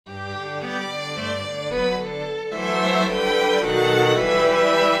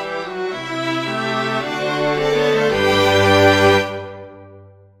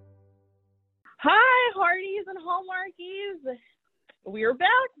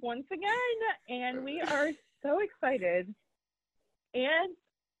once again, and we are so excited. And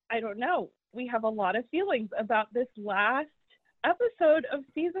I don't know, we have a lot of feelings about this last episode of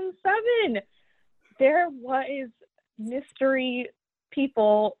season 7. There was mystery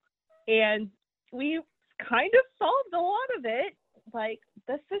people, and we kind of solved a lot of it, like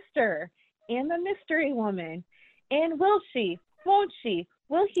the sister and the mystery woman. And will she? Won't she?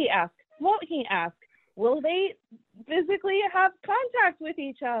 Will he ask? Won't he ask? Will they physically have contact with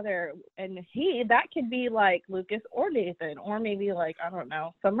each other? And that could be like Lucas or Nathan, or maybe like, I don't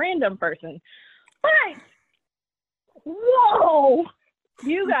know, some random person. But, whoa,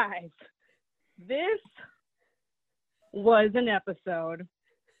 you guys, this was an episode.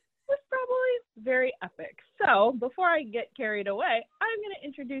 It was probably very epic. So before I get carried away, I'm going to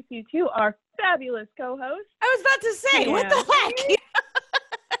introduce you to our fabulous co-host. I was about to say, what the heck?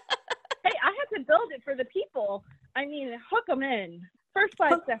 Hey, I had to build it for the people. I mean, hook them in. First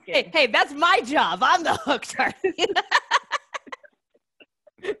 5 seconds. Hey, that's my job. I'm the hook target.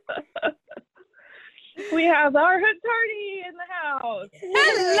 We have our hook tardy in the house.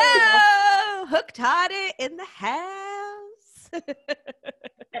 Hello! Hook tardy in the house.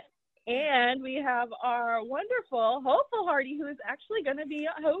 And we have our wonderful, hopeful Hardy, who is actually going to be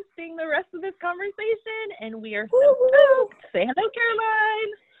hosting the rest of this conversation. And we are so stoked. Say hello,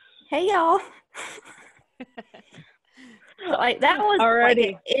 Caroline. Hey, y'all. Like, that was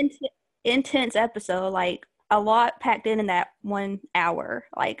Alrighty. like an intense episode. Like, a lot packed in that 1 hour.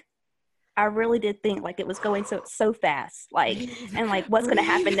 Like, I really did think like it was going so fast. Like, and like what's going to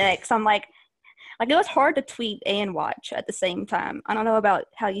happen next. I'm like it was hard to tweet and watch at the same time. I don't know about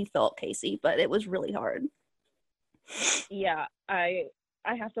how you felt, Casey, but it was really hard. Yeah, I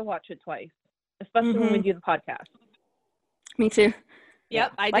have to watch it twice, especially when we do the podcast. Me too.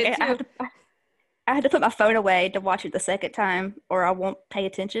 Yep, I like, did too. I had to put my phone away to watch it the second time, or I won't pay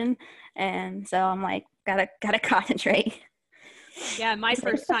attention. And so I'm like, gotta concentrate. Yeah, my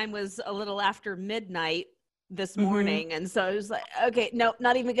first time was a little after midnight this morning. And so I was like, okay, no,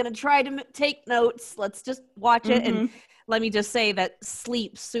 not even going to try to take notes. Let's just watch it. And let me just say that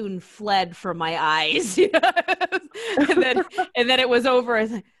sleep soon fled from my eyes. and then it was over. I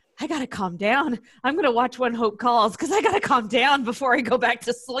was like, I got to calm down. I'm going to watch When Hope Calls because I got to calm down before I go back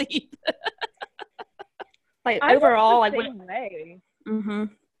to sleep. Like, overall, like, way.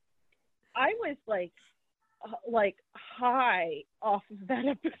 I was like high off of that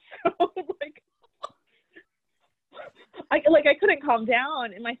episode. I couldn't calm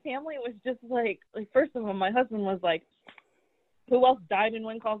down, and my family was just like first of all, my husband was like, who else died in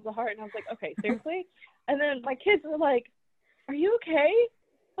When Calls the Heart? And I was like, okay, seriously? And then my kids were like, are you okay?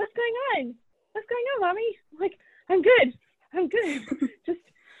 What's going on, mommy? I'm like, I'm good. Just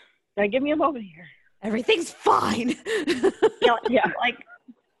give me a moment here. Everything's fine. Yeah, like,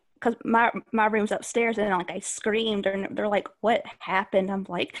 because my room's upstairs, and like I screamed, and they're like, what happened? I'm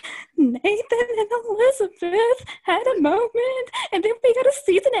like, Nathan and Elizabeth had a moment, and then we got a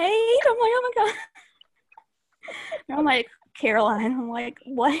season 8. I'm like, oh my god. And I'm like, Caroline, I'm like,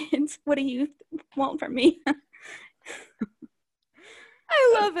 what do you want from me?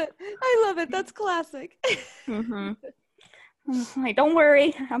 I love it. That's classic. I'm like, don't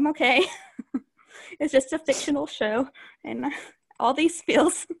worry, I'm okay. It's just a fictional show, and all these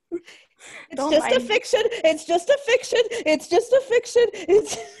feels. It's just a fiction. It's just a fiction. It's just a fiction.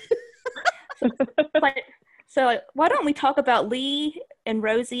 It's so why don't we talk about Lee and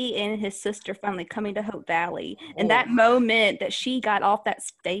Rosie and his sister finally coming to Hope Valley? And that moment that she got off that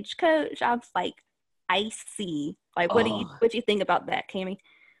stagecoach, I was like, icy. Like, what do you think about that, Cammie?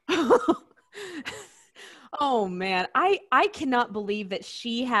 Oh man, I cannot believe that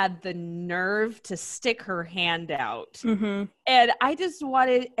she had the nerve to stick her hand out. And I just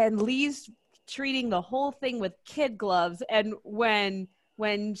wanted, and Lee's treating the whole thing with kid gloves. And when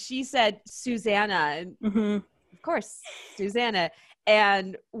she said Susanna, of course, Susanna,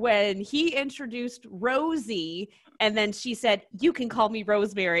 and when he introduced Rosie, and then she said, you can call me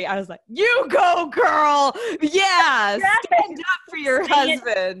Rosemary. I was like, you go, girl. Yeah. Stand up for your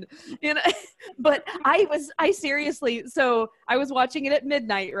husband. You know, but I seriously, so I was watching it at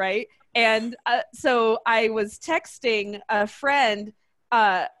midnight, right? And so I was texting a friend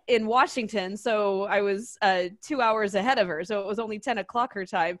in Washington. So I was 2 hours ahead of her. So it was only 10 o'clock her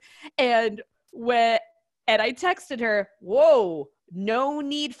time. And I texted her, whoa, no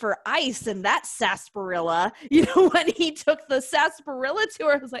need for ice in that sarsaparilla. You know, when he took the sarsaparilla to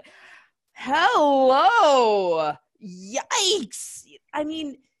her, I was like, hello, yikes. I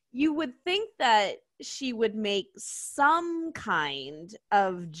mean, you would think that she would make some kind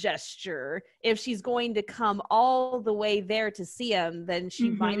of gesture. If she's going to come all the way there to see him, then she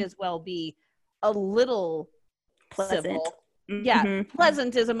might as well be a little pleasant. Civil. Yeah,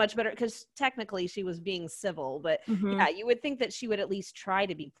 pleasant is a much better, because technically she was being civil, but yeah, you would think that she would at least try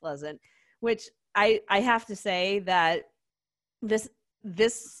to be pleasant, which I have to say that this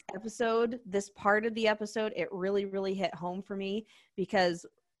episode, this part of the episode, it really, really hit home for me, because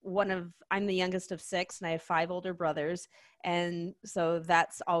I'm the youngest of 6 and I have 5 older brothers. And so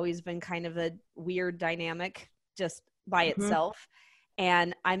that's always been kind of a weird dynamic just by itself.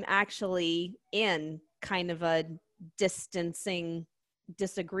 And I'm actually in kind of a distancing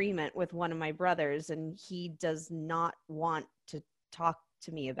disagreement with one of my brothers, and he does not want to talk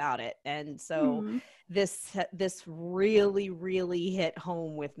to me about it. And so this really, really hit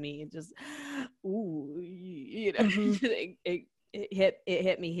home with me. Just, ooh, you know, it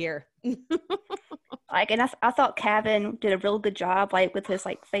hit me here. Like, and I thought Kevin did a real good job, like, with his,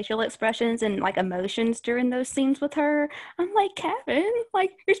 like, facial expressions and, like, emotions during those scenes with her. I'm like, Kevin,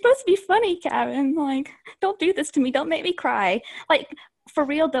 like, you're supposed to be funny, Kevin. Like, don't do this to me. Don't make me cry. Like, for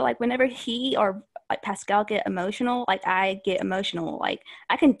real, though, like, whenever he or, like, Pascal get emotional, like, I get emotional. Like,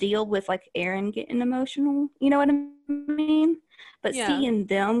 I can deal with, like, Aaron getting emotional. You know what I mean? But seeing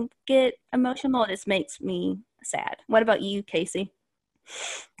them get emotional, it just makes me sad. What about you, Casey?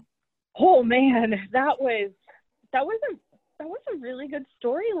 Oh man, that was a really good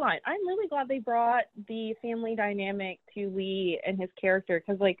storyline. I'm really glad they brought the family dynamic to Lee and his character,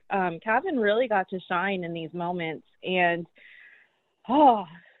 because like Kevin really got to shine in these moments. And oh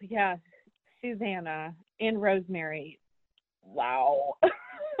yeah, Susanna and Rosemary, wow.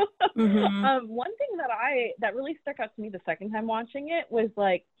 One thing that really stuck out to me the second time watching it was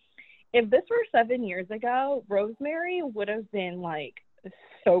like, if this were 7 years ago, Rosemary would have been like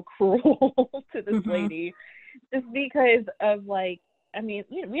so cruel to this lady, just because of like, I mean,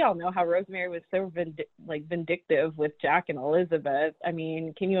 you know, we all know how Rosemary was so vindictive with Jack and Elizabeth. I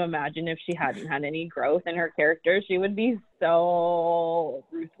mean, can you imagine if she hadn't had any growth in her character? She would be so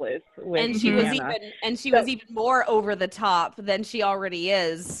ruthless with and she was even more over the top than she already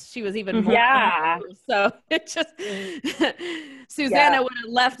is. She was even more so it just Susanna would have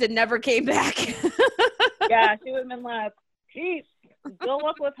left and never came back. Yeah, she would have been like, geez, good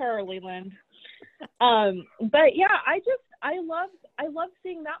luck with her, Leland. But yeah, I love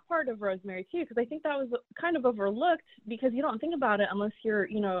seeing that part of Rosemary too, because I think that was kind of overlooked, because you don't think about it unless you're,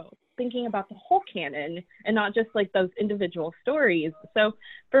 you know, thinking about the whole canon and not just like those individual stories. So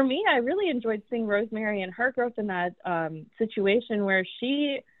for me, I really enjoyed seeing Rosemary and her growth in that situation, where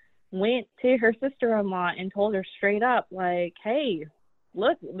she went to her sister-in-law and told her straight up, like, hey,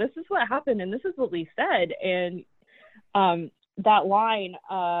 look, this is what happened and this is what Lee said. And that line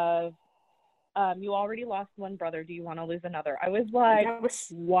of, you already lost one brother, do you want to lose another? I was like,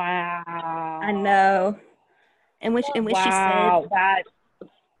 wow. I know. And when she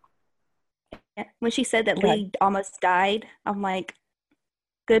said that Lee almost died, I'm like,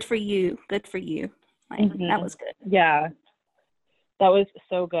 good for you. Like, that was good. Yeah. That was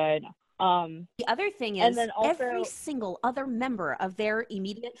so good. The other thing is, every single other member of their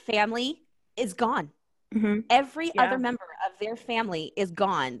immediate family is gone. Every other member of their family is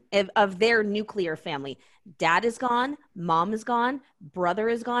gone, of their nuclear family. Dad is gone, mom is gone, brother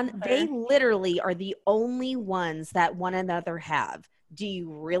is gone. They literally are the only ones that one another have. Do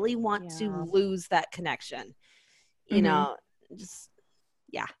you really want to lose that connection? You know, just,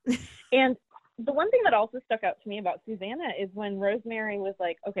 yeah. And the one thing that also stuck out to me about Susanna is when Rosemary was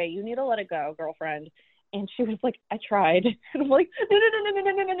like, okay, you need to let it go, girlfriend. And she was like, I tried. And I'm like, no.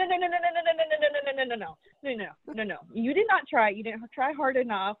 You did not try. You didn't try hard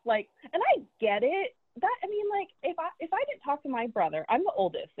enough. Like, and I get it. That, I mean, like, if I didn't talk to my brother, I'm the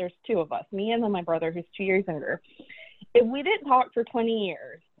oldest. There's 2 of us, me and then my brother who's 2 years younger. If we didn't talk for 20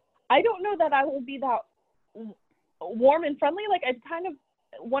 years, I don't know that I will be that warm and friendly. Like, I'd kind of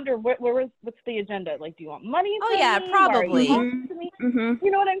wonder what's the agenda? Like, do you want money? Oh yeah, probably. You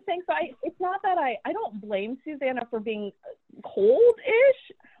know what I'm saying? So it's not that I don't blame Susanna for being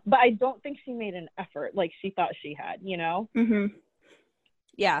cold-ish, but I don't think she made an effort like she thought she had, you know?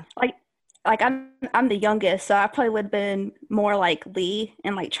 Yeah. Like I'm the youngest, so I probably would have been more like Lee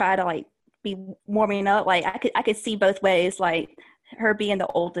and like try to like be warming up. Like I could see both ways, like her being the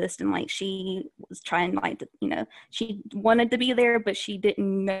oldest and like she was trying like to, you know, she wanted to be there but she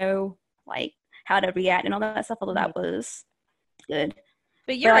didn't know like how to react and all that stuff, although that was good.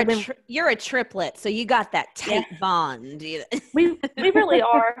 But you're a triplet, so you got that tight bond. We really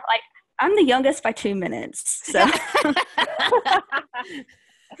are. Like, I'm the youngest by 2 minutes, so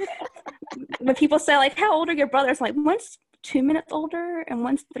when people say, like, how old are your brothers? Like, one's 2 minutes older and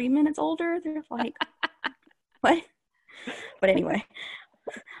one's 3 minutes older. They're like, what? But anyway.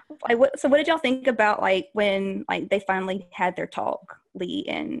 Like, what did y'all think about, like, when, like, they finally had their talk, Lee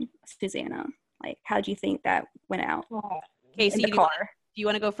and Susanna? Like, how do you think that went out Casey, in the car? Do you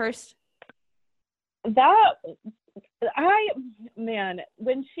want to go first? Can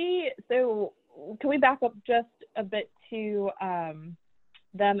we back up just a bit to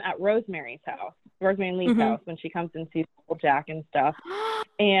them at Rosemary's house, Rosemary and Lee's house, when she comes and sees Uncle Jack and stuff.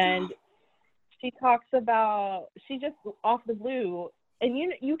 And she talks about, she just off the blue, and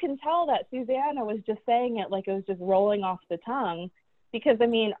you can tell that Susanna was just saying it like it was just rolling off the tongue, because, I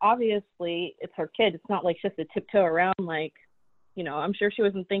mean, obviously it's her kid. It's not like she has to tiptoe around, like, you know, I'm sure she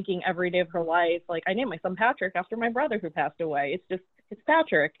wasn't thinking every day of her life, like, I named my son Patrick after my brother who passed away. It's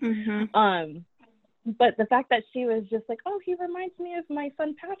Patrick. But the fact that she was just like, oh, he reminds me of my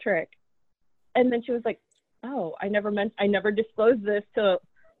son Patrick. And then she was like, oh, I never disclosed this to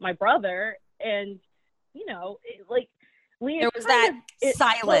my brother. And, you know, like, Lee, there was that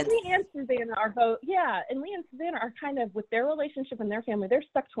silence. Lee and Susanna are both, and Lee and Susanna are kind of, with their relationship and their family, they're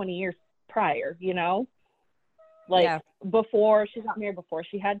stuck 20 years prior, you know? Like, before she got married, before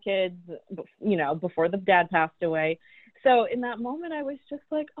she had kids, you know, before the dad passed away. So in that moment, I was just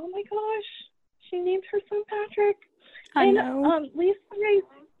like, oh my gosh, she named her son Patrick. I know. Lee's face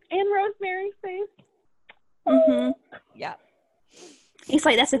and Rosemary's face. Yeah. He's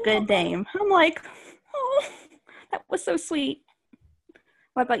like, that's a good name. I'm like, oh, that was so sweet.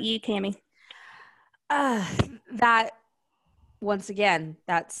 What about you, Cammie? That, once again,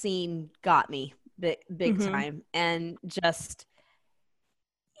 that scene got me big time. And just,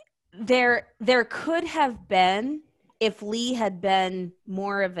 there could have been, if Lee had been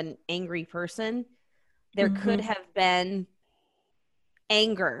more of an angry person, there could have been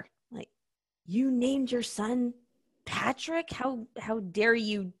anger. Like, you named your son Patrick? How dare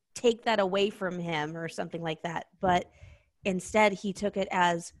you take that away from him, or something like that. But instead he took it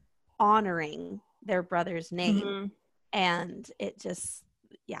as honoring their brother's name. And it just,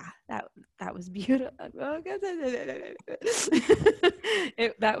 that was beautiful.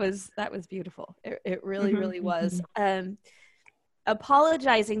 That was beautiful. It really, really was.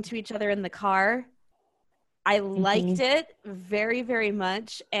 Apologizing to each other in the car, I liked it very, very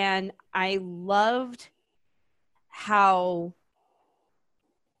much. And I loved how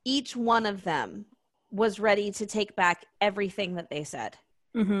each one of them was ready to take back everything that they said.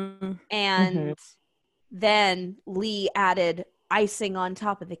 And then Lee added icing on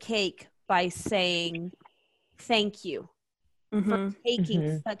top of the cake by saying, thank you for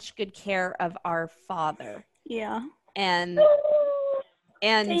taking such good care of our father. Yeah. And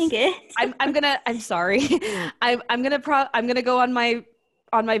dang it. I'm sorry. I'm gonna go on my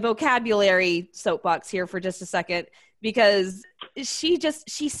vocabulary soapbox here for just a second, because she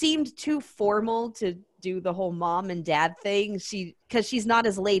seemed too formal to do the whole mom and dad thing. Because she's not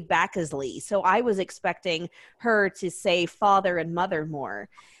as laid back as Lee. So I was expecting her to say father and mother more.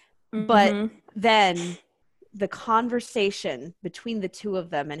 But then the conversation between the two of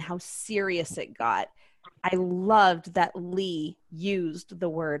them and how serious it got, I loved that Lee used the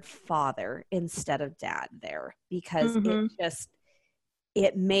word father instead of dad there, because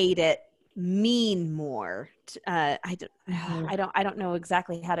it made it mean more. I don't know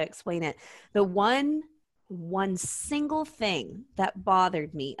exactly how to explain it. The one single thing that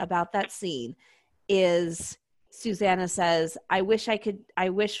bothered me about that scene is Susanna says, I wish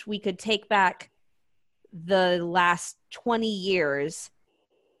we could take back the last 20 years.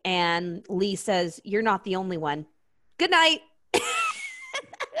 And Lee says, you're not the only one. Good night. I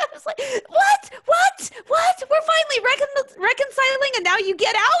was like, what? We're finally reconciling, and now you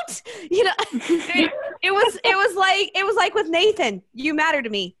get out? You know, it was like with Nathan, you matter to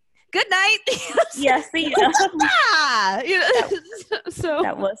me. Good night. Yes, you know, so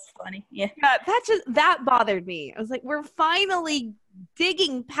that was funny. Yeah, that bothered me. I was like, we're finally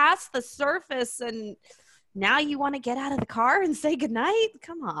digging past the surface, and now you want to get out of the car and say goodnight?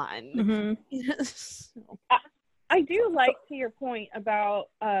 Come on. I do like, to your point about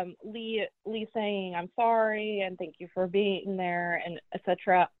Lee saying, I'm sorry and thank you for being there, and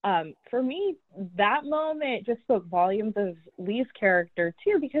etc. For me, that moment just spoke volumes of Lee's character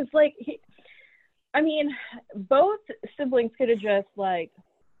too, because both siblings could have just like,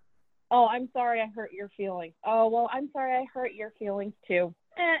 oh, I'm sorry I hurt your feelings. Oh, well, I'm sorry I hurt your feelings too.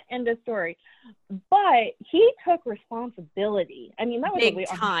 End of story. But he took responsibility. I mean, that was a weight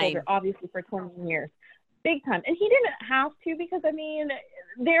on his shoulder, obviously, for 20 years. Big time. And he didn't have to, because, I mean,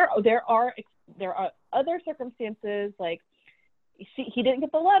 there are other circumstances, like, he didn't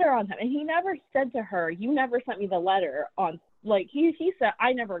get the letter on time, and he never said to her, "You never sent me the letter on." Like he said,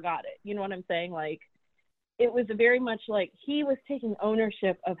 "I never got it." You know what I'm saying? Like it was very much like he was taking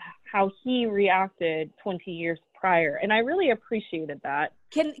ownership of how he reacted 20 years prior, and I really appreciated that.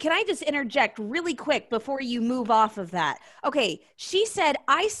 Can I just interject really quick before you move off of that? Okay, she said,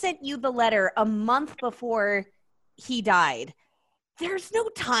 "I sent you the letter a month before he died." There's no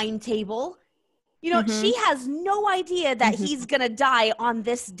timetable. You know, she has no idea that he's going to die on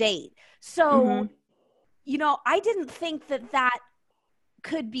this date. So, you know, I didn't think that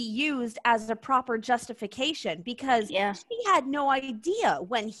could be used as a proper justification because she had no idea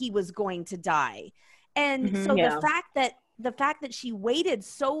when he was going to die. And so the fact that she waited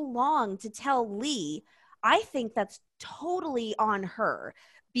so long to tell Lee, I think that's totally on her.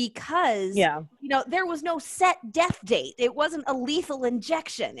 Because, you know, there was no set death date. It wasn't a lethal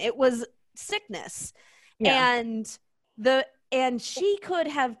injection. It was sickness. And she could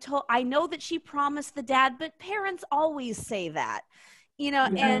have told, I know that she promised the dad, but parents always say that, you know,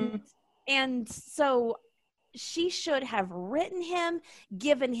 and so she should have written him,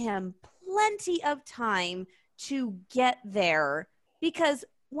 given him plenty of time to get there. Because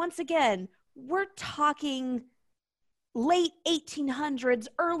once again, we're talking late 1800s,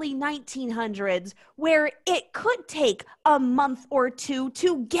 early 1900s, where it could take a month or two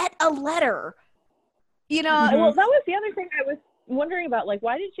to get a letter. You know, well, that was the other thing I was wondering about. Like,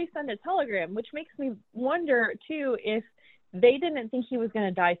 why did she send a telegram? Which makes me wonder too if they didn't think he was going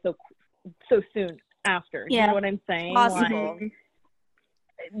to die so soon after. You know what I'm saying? Possible. Like,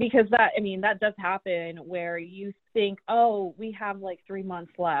 because that, I mean, that does happen where you think, oh, we have like 3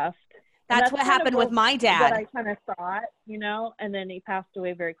 months left. That's what happened with my dad. What I kind of thought, you know, and then he passed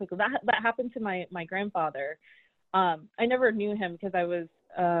away very quickly. That happened to my grandfather. I never knew him because I was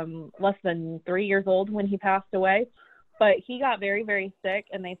less than 3 years old when he passed away. But he got very, very sick,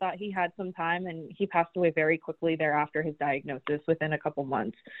 and they thought he had some time, and he passed away very quickly thereafter his diagnosis within a couple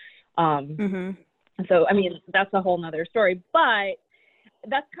months. So, I mean, that's a whole nother story. But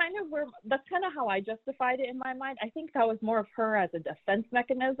that's kind of how I justified it in my mind. I think that was more of her as a defense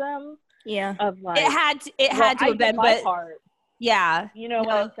mechanism. Of like it had to have been, but part. Yeah. You know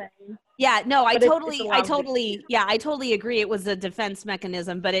what I'm saying? Yeah, no, I totally agree. It was a defense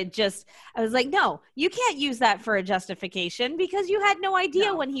mechanism, but I was like, no, you can't use that for a justification because you had no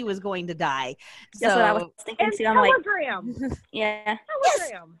idea when he was going to die. That's what I was thinking too. I'm telegram. Like, yeah.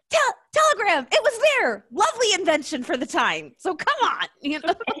 Telegram. Yes, telegram. It was there. Lovely invention for the time. So come on. You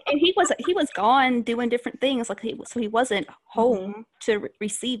know? And he was gone doing different things. Like he wasn't home to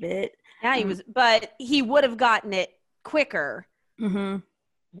receive it. Yeah, he was, but he would have gotten it quicker.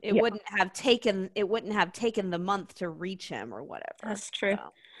 It wouldn't have taken the month to reach him or whatever. That's true.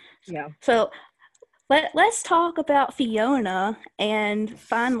 So, yeah. So let's talk about Fiona, and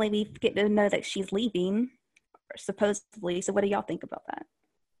finally we get to know that she's leaving, or supposedly. So what do y'all think about that?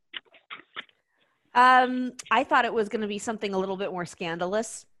 I thought it was going to be something a little bit more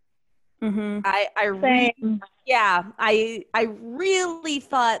scandalous. I really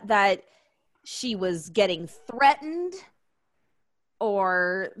thought that she was getting threatened,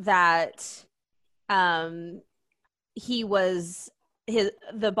 or that the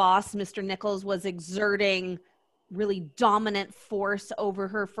boss, Mr. Nichols, was exerting really dominant force over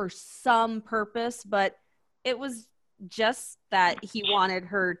her for some purpose, but it was just that he wanted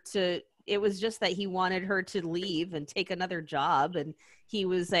her to leave and take another job, and he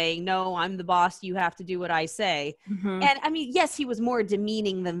was saying, no, I'm the boss, you have to do what I say. And I mean, yes, he was more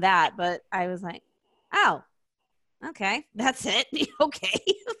demeaning than that, but I was like, oh, okay, that's it. Okay,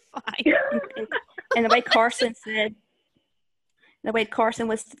 fine. And the way Carson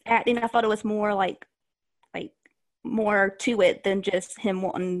was acting, I thought it was more like more to it than just him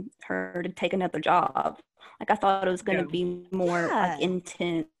wanting her to take another job. Like, I thought it was going to be more like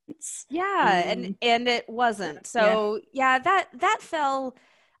intense. Yeah, and it wasn't. So that fell.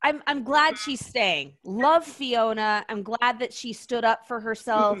 I'm glad she's staying. Love Fiona. I'm glad that she stood up for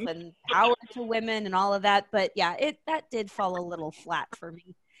herself and power to women and all of that. But yeah, that did fall a little flat for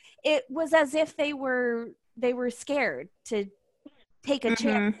me. It was as if they were scared to take a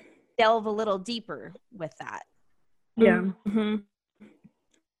chance, delve a little deeper with that. Yeah.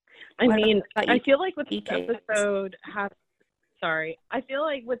 I mean, I feel like with this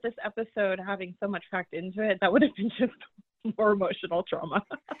episode having so much packed into it, that would have been just more emotional trauma.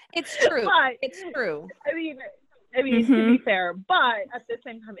 It's true. It's true. I mean, to be fair, but at the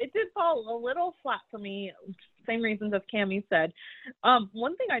same time, it did fall a little flat for me. Same reasons as Cammie said.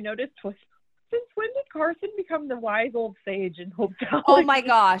 One thing I noticed was, since when did Carson become the wise old sage in Hope Valley? Oh my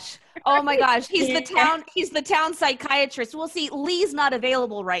gosh. Oh my gosh, he's the town psychiatrist. Well, see, Lee's not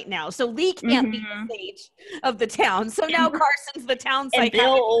available right now, so Lee can't be the sage of the town. So now Carson's the town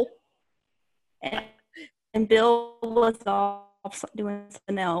psychiatrist. And Bill was off doing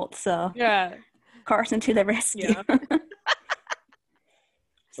something else. So yeah, Carson to the rescue. Yeah.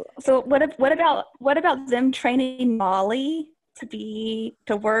 So what about them training Molly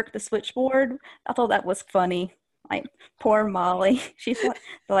to work the switchboard? I thought that was funny. Like, poor Molly. She's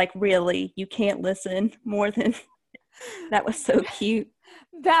like, really, you can't listen more than that. Was so cute.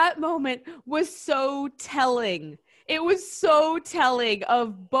 That moment was so telling. It was so telling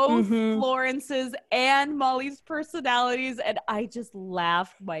of both Florence's and Molly's personalities, and I just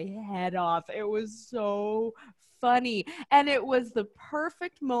laughed my head off. It was so funny, and it was the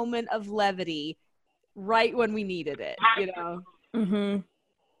perfect moment of levity right when we needed it, you know?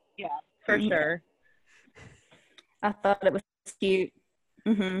 Yeah, for sure. I thought it was cute.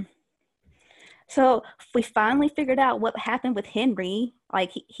 So we finally figured out what happened with Henry.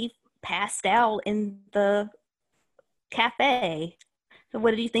 Like, he passed out in the cafe. So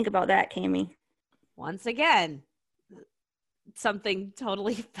what did you think about that, Cammie? Once again, something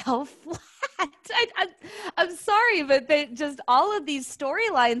totally fell flat. I'm sorry, but all of these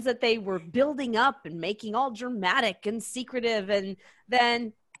storylines that they were building up and making all dramatic and secretive, and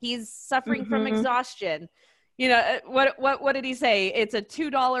then he's suffering from exhaustion. You know, what did he say? It's a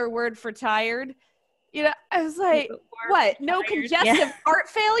 $2 word for tired. You know, I was like, what? No congestive heart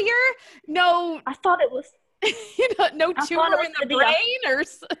failure? No. I thought it was. You know, no tumor in the brain,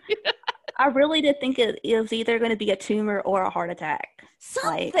 I really did think it was either going to be a tumor or a heart attack.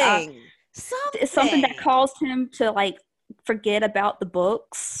 Something. It's something that caused him to like forget about the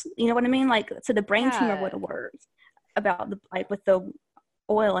books. You know what I mean? Like, so the brain tumor would have worked about with the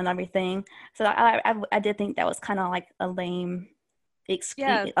oil and everything. So I did think that was kind of like a lame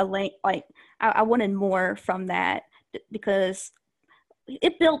excuse. I wanted more from that because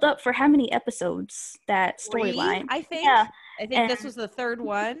it built up for how many episodes, that storyline? I think. Yeah. I think this was the third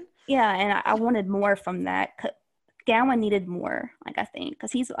one. Yeah, and I wanted more from that. Gowan needed more, I think,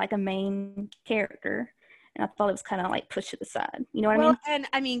 because he's like a main character, and I thought it was kind of like pushed to the side. You know what I mean? And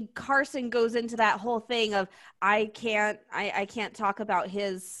I mean, Carson goes into that whole thing of I can't talk about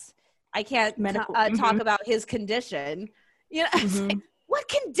his talk about his condition. You know, like, what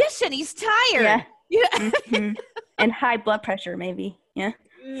condition? He's tired. Yeah. And high blood pressure, maybe. Yeah.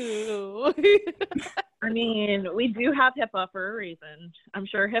 I mean, we do have HIPAA for a reason. I'm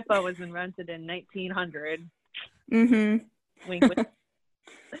sure HIPAA was invented in 1900. Wink, wink.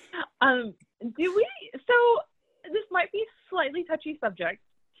 So this might be slightly touchy subject.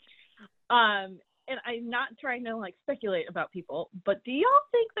 And I'm not trying to like speculate about people, but do y'all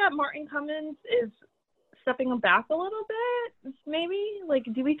think that Martin Cummins is stepping back a little bit? Maybe? Like,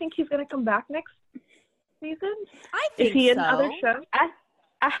 do we think he's going to come back next season? I think Is he in other shows?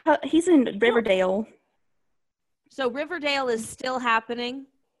 He's in Riverdale. So Riverdale is still happening?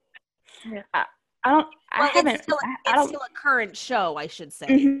 Yeah. It's still a current show, I should say.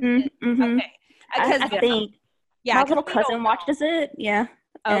 Okay. I think my little cousin watches it. Yeah.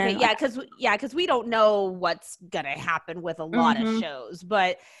 Okay. Because we don't know what's gonna happen with a lot of shows,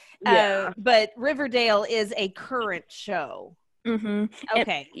 but Riverdale is a current show.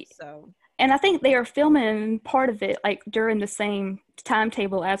 Okay. And I think they are filming part of it like during the same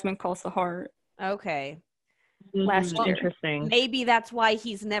timetable as When Calls the Heart. Okay. Last year. Interesting. Maybe that's why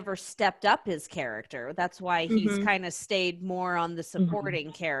he's never stepped up his character. That's why he's kind of stayed more on the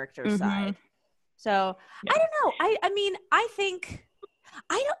supporting character side. So I don't know. I mean, I think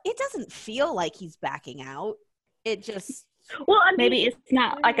it doesn't feel like he's backing out. It just maybe it's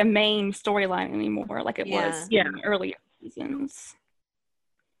not like a main storyline anymore like it was in earlier seasons.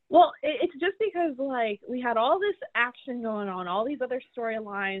 Well, it's just because, like, we had all this action going on, all these other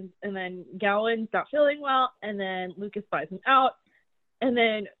storylines, and then Gowan's not feeling well, and then Lucas buys him out, and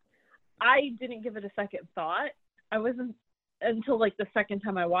then I didn't give it a second thought. I wasn't until, like, the second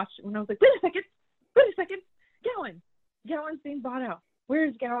time I watched it when I was like, wait a second, Gowan's being bought out. Where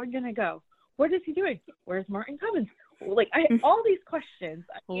is Gowan going to go? What is he doing? Where's Martin Cummins? Like, I had all these questions.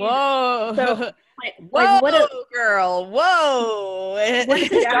 Whoa. So, girl. Whoa.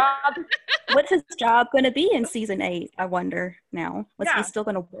 What's his job going to be in season 8, I wonder now? What's he still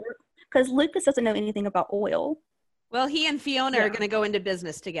going to work? Because Lucas doesn't know anything about oil. Well, he and Fiona are going to go into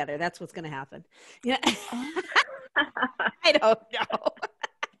business together. That's what's going to happen. Yeah. I don't know.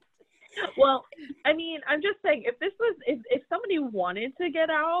 Well, I mean, I'm just saying, if somebody wanted to get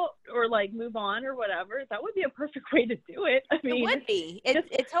out or like move on or whatever, that would be a perfect way to do it. I mean, it would be.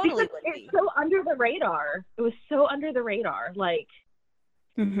 It totally would be. It's so under the radar. It was so under the radar. Like,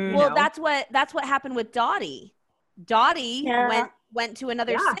 Mm-hmm. Well, that's what happened with Dottie. Dottie went to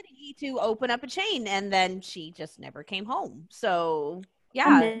another city to open up a chain, and then she just never came home. So yeah,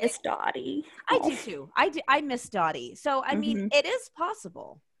 I miss Dottie. I do too. I miss Dottie. So I mean, it is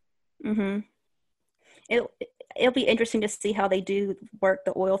possible. Mm-hmm. It'll be interesting to see how they do work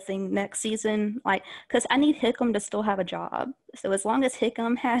the oil thing next season. Like, because I need Hickam to still have a job. So as long as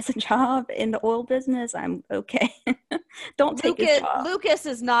Hickam has a job in the oil business, I'm okay. Don't take his job. Lucas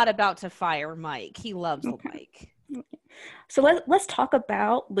is not about to fire Mike. He loves Mike. So let's talk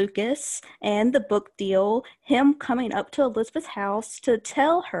about Lucas and the book deal. Him coming up to Elizabeth's house to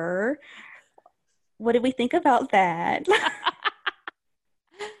tell her. What did we think about that?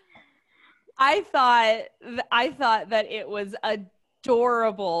 I thought that it was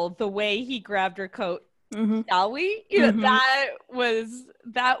adorable the way he grabbed her coat. Mm-hmm. Shall we? You know,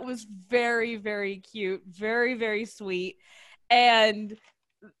 that was very, very cute, very, very sweet. And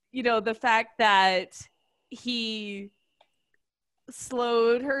you know, the fact that he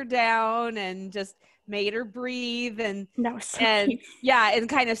slowed her down and just made her breathe and cute. Yeah, and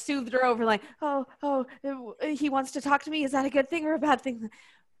kind of soothed her over, like, oh, he wants to talk to me. Is that a good thing or a bad thing?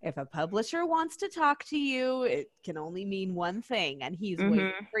 If a publisher wants to talk to you, it can only mean one thing, and he's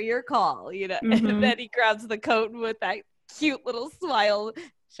waiting for your call, you know. And then he grabs the coat with that cute little smile.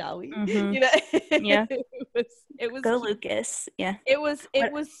 Shall we? You know, yeah. It was go cute. Lucas. Yeah. It was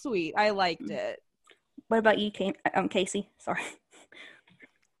sweet. I liked it. What about you, Casey? Sorry.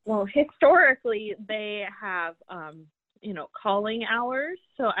 Well, historically, they have, calling hours.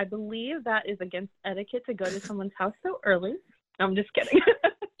 So I believe that is against etiquette to go to someone's house so early. I'm just kidding.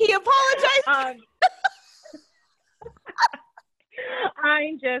 He apologized.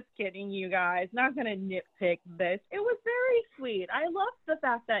 I'm just kidding, you guys. Not going to nitpick this. It was very sweet. I loved the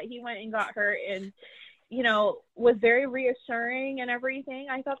fact that he went and got her and, was very reassuring and everything.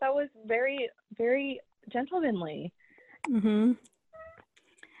 I thought that was very, very gentlemanly. Mm-hmm.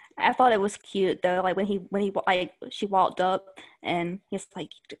 I thought it was cute though. Like when she walked up and he's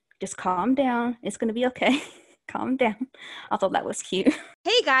like, just calm down. It's going to be okay. Calm down. I thought that was cute.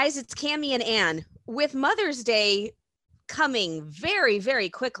 Hey guys, it's Cammie and Ann. With Mother's Day coming very, very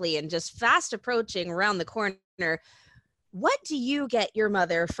quickly and just fast approaching around the corner, what do you get your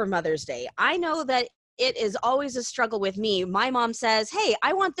mother for Mother's Day? I know that it is always a struggle with me. My mom says, hey,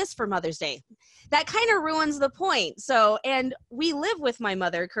 I want this for Mother's Day. That kind of ruins the point. So, and we live with my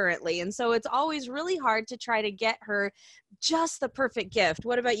mother currently, and so it's always really hard to try to get her just the perfect gift.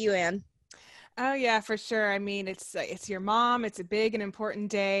 What about you, Ann? Oh yeah, for sure. I mean, it's your mom. It's a big and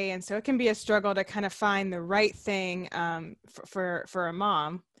important day, and so it can be a struggle to kind of find the right thing for a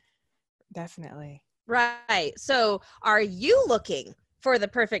mom. Definitely. Right. So, are you looking for the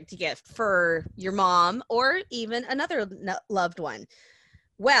perfect gift for your mom or even another loved one?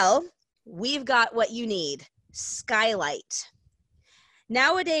 Well, we've got what you need: Skylight.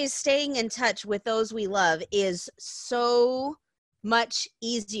 Nowadays, staying in touch with those we love is so much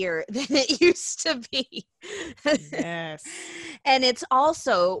easier than it used to be. Yes. And it's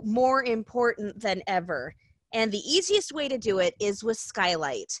also more important than ever. And the easiest way to do it is with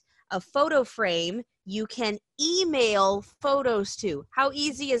Skylight, a photo frame you can email photos to. How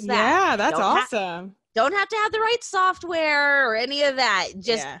easy is that? Yeah, that's awesome. Don't have to have the right software or any of that.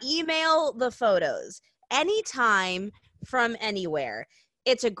 Just email the photos anytime from anywhere.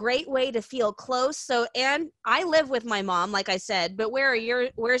 It's a great way to feel close. So, and I live with my mom, like I said, but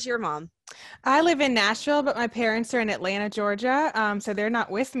where's your mom? I live in Nashville, but my parents are in Atlanta, Georgia. So they're not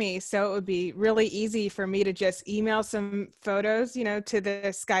with me. So it would be really easy for me to just email some photos, to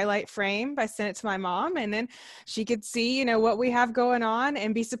the Skylight frame. I sent it to my mom, and then she could see, what we have going on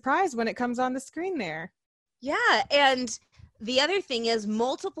and be surprised when it comes on the screen there. Yeah. And the other thing is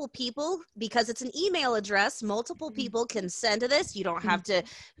multiple people, because it's an email address, multiple people can send to this. You don't have to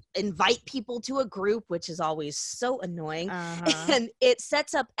invite people to a group, which is always so annoying. And it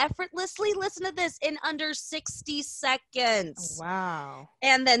sets up effortlessly, listen to this, in under 60 seconds. Wow.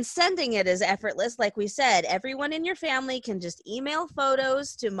 And then sending it is effortless. Like we said, everyone in your family can just email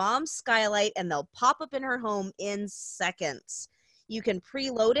photos to Mom's Skylight and they'll pop up in her home in seconds. You can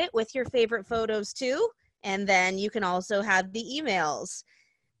preload it with your favorite photos too. And then you can also have the emails.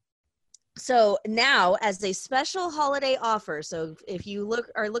 So now, as a special holiday offer, so if you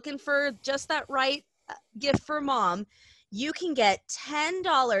are looking for just that right gift for Mom, you can get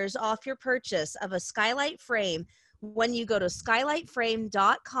 $10 off your purchase of a Skylight frame when you go to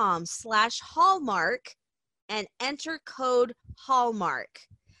skylightframe.com/Hallmark and enter code Hallmark.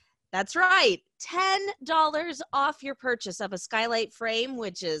 That's right, $10 off your purchase of a Skylight frame,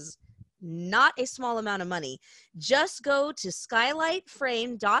 which is not a small amount of money. Just go to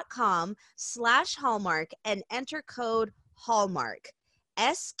skylightframe.com/Hallmark and enter code Hallmark.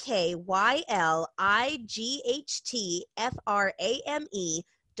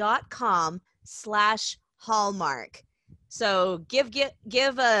 SKYLIGHTFRAME.com/Hallmark. So give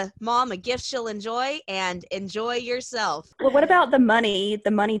a mom a gift she'll enjoy, and enjoy yourself. Well, what about the money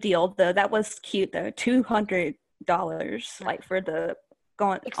deal though? That was cute though. $200 like for the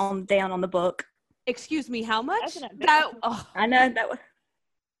going on down on the book. Excuse me, how much? I know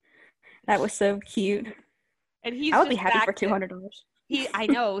that was so cute. And I would be happy for $200. I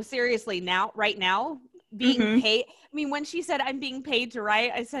know, seriously, right now, being paid. I mean, when she said I'm being paid to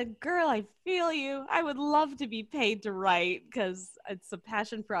write, I said, girl, I feel you. I would love to be paid to write because it's a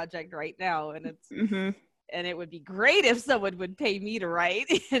passion project right now. And it's, and it would be great if someone would pay me to write.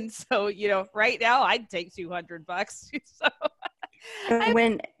 And so, right now I'd take $200. So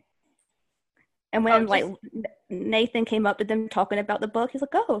when Nathan came up to them talking about the book, he's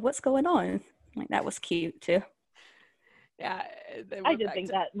like, oh, what's going on? Like, that was cute too. Yeah. I did think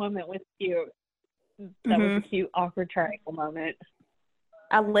that moment was cute. That was a cute awkward triangle moment.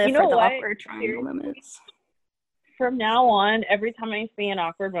 I live for the awkward triangle moments. From now on, every time I see an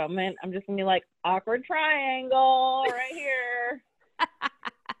awkward moment, I'm just gonna be like, awkward triangle right here.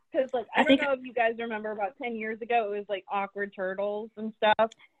 Because I don't know if you guys remember, about 10 years ago, it was like awkward turtles and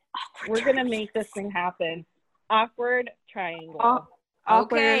stuff. We're gonna make this thing happen. Awkward triangle.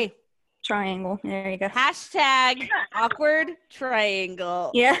 Okay. Triangle. There you go. Hashtag awkward triangle.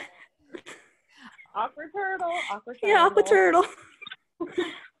 Yeah. Awkward turtle. Awkward triangle. Yeah, awkward turtle.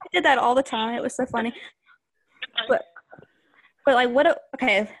 I did that all the time. It was so funny. But like,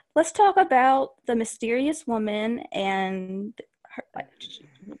 okay, let's talk about the mysterious woman and her,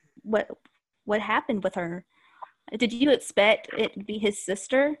 what happened with her. Did you expect it to be his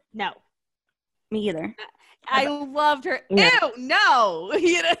sister? No. Me either. I loved her. No. Ew, no.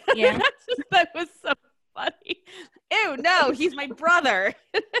 Yeah. That was so funny. Ew, no, he's my brother.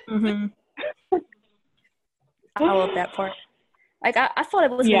 I love that part. Like, I thought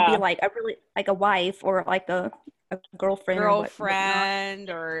it was going to be like a wife or like a girlfriend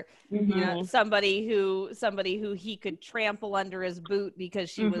or somebody who he could trample under his boot because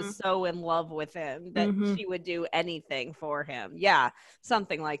she was so in love with him that she would do anything for him. Yeah,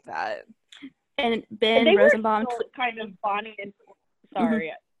 something like that. And Ben Rosenbaum kind of Bonnie and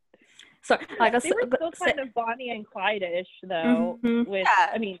sorry. So they were still kind of Bonnie and Clyde-ish though, with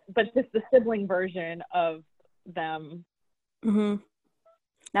I mean, but just the sibling version of them.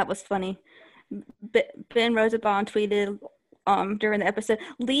 That was funny. Ben Rosenbaum tweeted during the episode,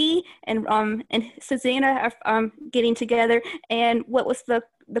 Lee and Susanna are getting together, and what was the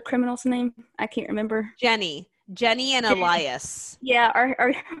criminal's name? I can't remember. Jenny and Elias. Yeah,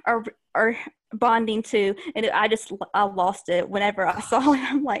 are bonding too, and I lost it whenever I saw it.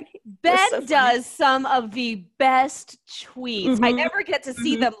 I'm like, Ben does some of the best tweets. I never get to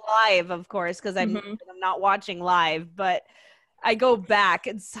see them live, of course, because I'm not watching live, but I go back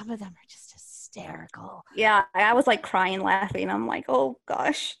and some of them are just hysterical. Yeah, I was like crying, laughing. I'm like, oh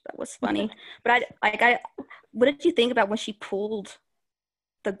gosh, that was funny. But what did you think about when she pulled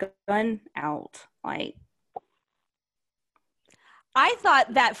the gun out? Like, I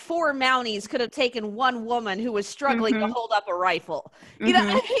thought that 4 Mounties could have taken one woman who was struggling to hold up a rifle. You know,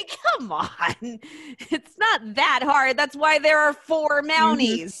 I mean, come on. It's not that hard. That's why there are 4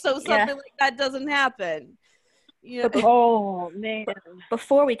 Mounties. So something like that doesn't happen. Yeah. Oh man!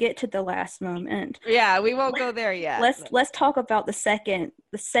 Before we get to the last moment, we won't go there yet. Let's talk about the second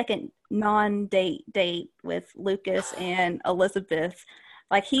non-date with Lucas and Elizabeth.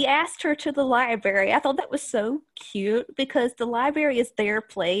 Like, he asked her to the library. I thought that was so cute because the library is their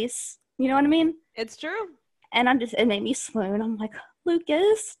place. You know what I mean? It's true. And it made me swoon. I'm like,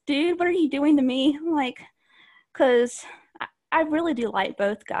 Lucas, dude, what are you doing to me? I'm like, because I really do like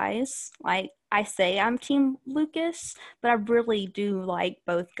both guys. Like, I say I'm Team Lucas, but I really do like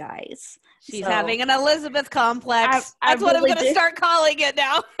both guys. She's having an Elizabeth complex. That's what I'm going to start calling it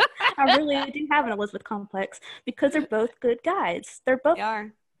now. I really do have an Elizabeth complex because they're both good guys. They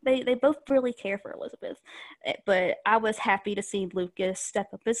are. They both really care for Elizabeth. But I was happy to see Lucas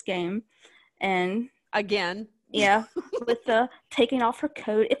step up his game. And again. Yeah, with the taking off her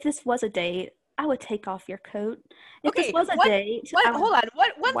coat. If this was a date, I would take off your coat. If this was a date. Hold on.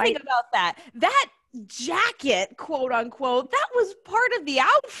 One thing about that jacket, quote unquote, that was part of the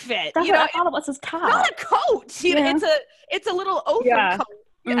outfit. That's what I thought it was his top. Not a coat. You know, it's a little overcoat.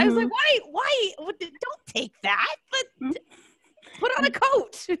 I was like, why? Don't take that. But put on a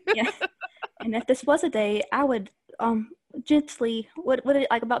coat. And if this was a date, I would gently. What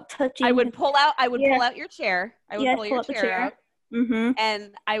like about touching? I would pull out your chair. I would pull pull your up the chair chair. out. Mm-hmm.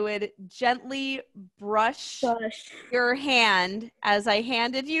 And I would gently brush your hand as I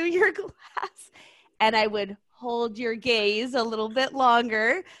handed you your glass. And I would hold your gaze a little bit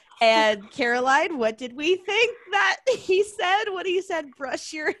longer. And Caroline, what did we think that he said? What he said,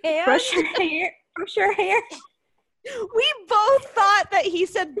 brush your hand? Brush your hair. Brush your hair. We both thought that he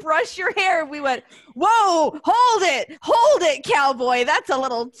said brush your hair. We went, whoa, hold it, cowboy. That's a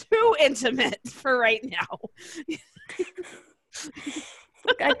little too intimate for right now.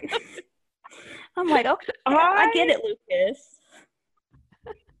 I'm like, okay, I get it, Lucas.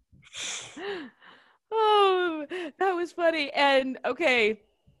 Oh, that was funny. And okay,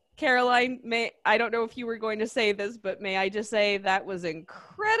 Caroline, I don't know if you were going to say this, but may I just say that was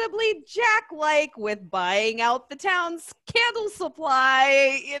incredibly Jack-like with buying out the town's candle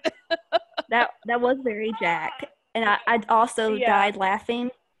supply. That was very Jack. And I also died laughing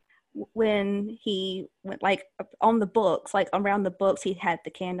when he went like on the books, like around the books, he had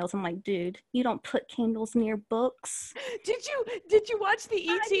the candles. I'm like, dude, you don't put candles near books. Did you watch the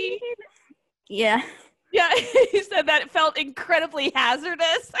E.T.? Yeah. Yeah, he said that it felt incredibly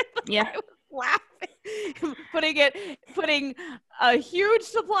hazardous. I was laughing. Putting a huge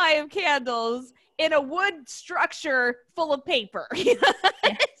supply of candles in a wood structure full of paper.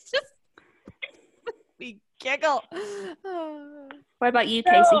 It's just we giggle. What about you,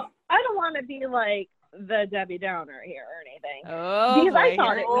 Casey? I don't want to be like the Debbie Downer here or anything. Oh, because boy, I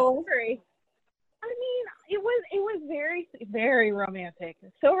thought it was very. I mean, it was very, very romantic.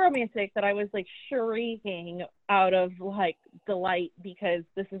 So romantic that I was like shrieking out of like delight because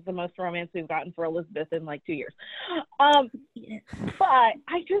this is the most romance we've gotten for Elizabeth in like 2 years. But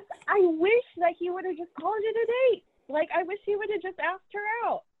I wish that he would have just called it a date. Like, I wish he would have just asked her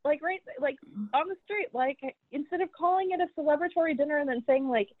out. Like, right, like on the street. Like, instead of calling it a celebratory dinner and then saying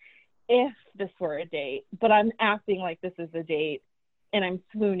like, if this were a date, but I'm acting like this is a date. And I'm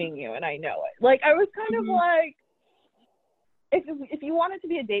swooning you, and I know it. Like, I was kind of like, if you want it to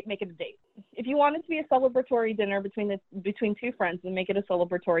be a date, make it a date. If you want it to be a celebratory dinner between two friends, then make it a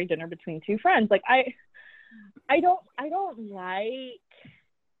celebratory dinner between two friends. Like, I don't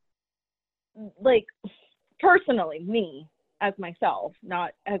like personally, me as myself,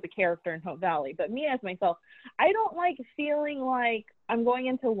 not as a character in Hope Valley, but me as myself, I don't like feeling like I'm going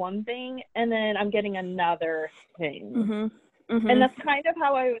into one thing and then I'm getting another thing. Mm-hmm. Mm-hmm. And that's kind of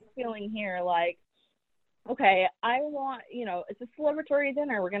how I was feeling here. Like, okay, I want, it's a celebratory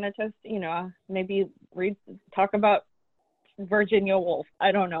dinner. We're going to just, maybe talk about Virginia Woolf,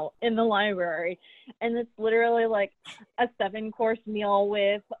 I don't know, in the library. And it's literally like a 7-course meal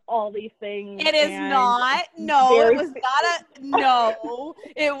with all these things. It is not. No, it was not no.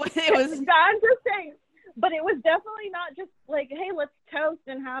 It was. I'm just saying. But it was definitely not just like, hey, let's toast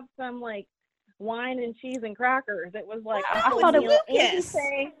and have some like wine and cheese and crackers. It was like, I thought it was Lucas.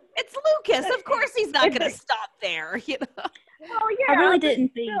 It's Lucas. Of course he's not going to stop there, Well, yeah, I really didn't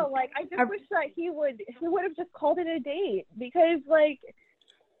think. Still, like, I just wish that he would have just called it a date because, like,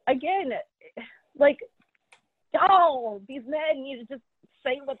 again, like, these men need to just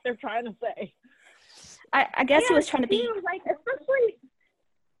say what they're trying to say. I guess he was trying to be like, especially.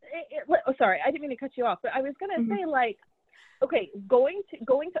 Sorry, I didn't mean to cut you off, but I was gonna say like. Okay, going to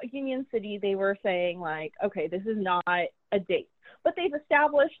Union City, they were saying like, okay, this is not a date, but they've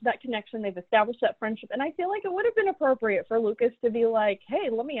established that connection, they've established that friendship, and I feel like it would have been appropriate for Lucas to be like,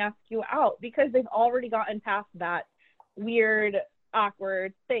 hey, let me ask you out, because they've already gotten past that weird,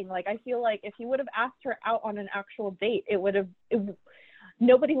 awkward thing. Like, I feel like if he would have asked her out on an actual date,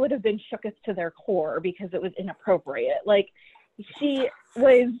 nobody would have been shooketh to their core because it was inappropriate. Like, she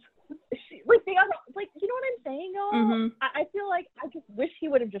was. Like the other, like, you know what I'm saying, y'all? Mm-hmm. I feel like I just wish he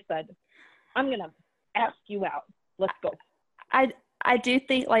would have just said, "I'm gonna ask you out. Let's go." I do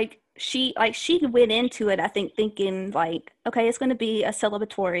think she went into it, I think, thinking like, okay, it's gonna be a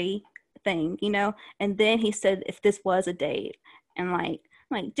celebratory thing, And then he said, if this was a date, and like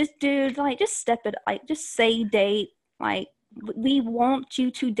just dude, like just step it, like just say date, like. We want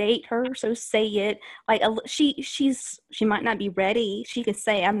you to date her, so say it. Like she might not be ready. She can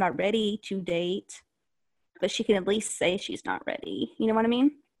say I'm not ready to date, but she can at least say she's not ready. You know what I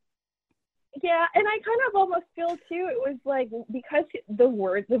mean? Yeah, and I kind of almost feel too. It was like because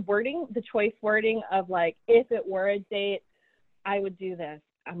the choice wording of like if it were a date, I would do this.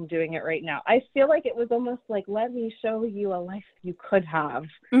 I'm doing it right now. I feel like it was almost like let me show you a life you could have,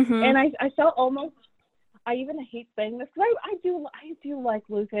 and I felt almost. I even hate saying this because I do like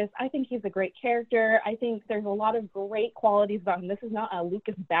Lucas. I think he's a great character. I think there's a lot of great qualities about him. This is not a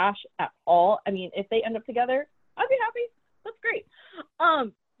Lucas bash at all. I mean, if they end up together, I'd be happy. great.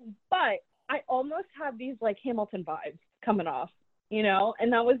 But I almost had these like Hamilton vibes coming off, you know,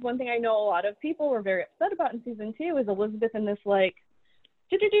 and that was one thing I know a lot of people were very upset about in season 2 is Elizabeth in this like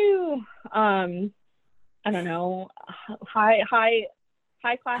I don't know, high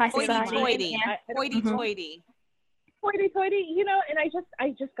class hoity-toity, hoity-toity, you know, and I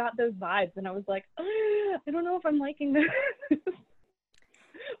just got those vibes, and I was like, I don't know if I'm liking this.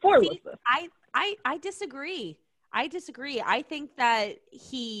 For Elizabeth. I disagree. I think that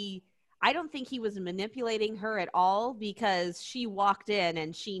I don't think he was manipulating her at all, because she walked in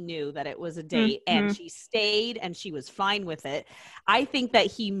and she knew that it was a date and she stayed and she was fine with it. I think that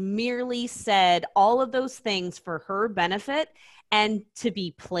he merely said all of those things for her benefit and to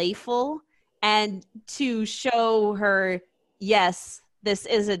be playful and to show her, yes, this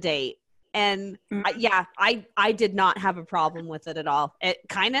is a date. And I did not have a problem with it at all. It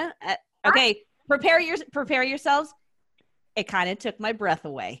kind of, okay, prepare yourselves. It kind of took my breath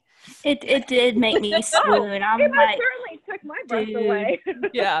away. It did make me swoon. I'm it like, certainly took my breath away.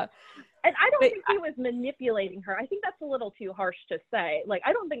 Yeah. And I don't think he was manipulating her. I think that's a little too harsh to say. Like,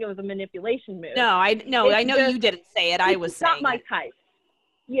 I don't think it was a manipulation move. No, I know you didn't say it. I was saying it's not my type.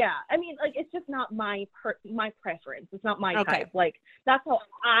 Yeah, I mean, like, it's just not my preference. It's not my type. Like, that's how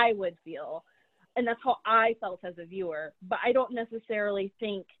I would feel, and that's how I felt as a viewer. But I don't necessarily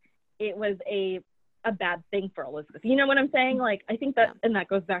think it was a bad thing for Elizabeth. You know what I'm saying? Like, I think that, and that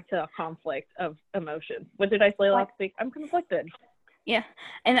goes back to a conflict of emotions. What did I say last week? I'm conflicted. Yeah,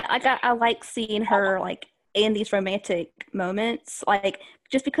 and I like seeing her like in these romantic moments, like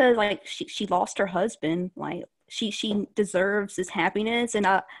just because like she lost her husband, like she deserves his happiness, and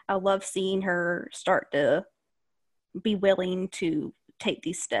I love seeing her start to be willing to take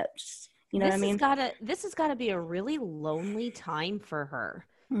these steps. You know what I mean? This has got to be a really lonely time for her.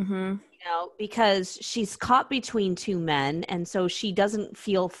 Mm-hmm. You know, because she's caught between two men, and so she doesn't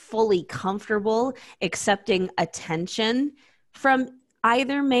feel fully comfortable accepting attention from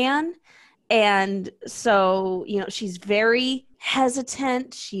either man. And so, you know, she's very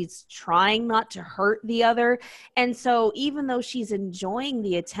hesitant. She's trying not to hurt the other. And so even though she's enjoying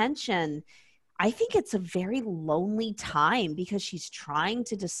the attention, I think it's a very lonely time because she's trying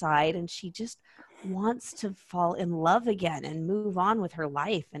to decide and she just wants to fall in love again and move on with her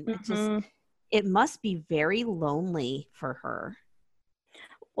life. And it must be very lonely for her.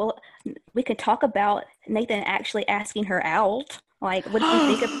 Well, we could talk about Nathan actually asking her out. Like, what do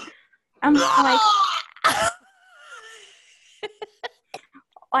you think of? I'm like,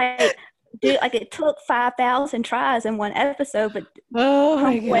 dude, like it took 5,000 tries in one episode, but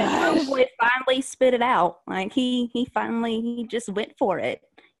homeboy finally spit it out. Like he just went for it.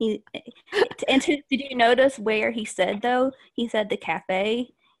 Did you notice where he said though? He said the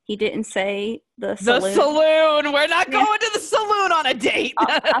cafe. He didn't say the saloon. The saloon. We're not going to the saloon on a date.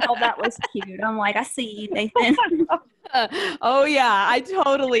 I thought that was cute. I'm like, I see you, Nathan. Oh yeah, I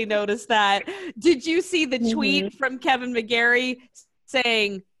totally noticed that. Did you see the tweet from Kevin McGarry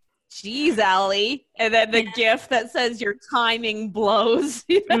saying, "Geez, Allie," and then the GIF that says "Your timing blows"?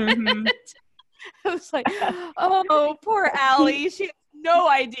 I was like, "Oh, poor Allie. She had no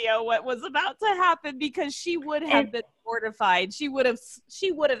idea what was about to happen because she would have been mortified. She would have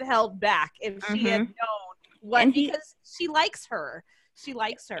held back if she had known what, because she likes her." She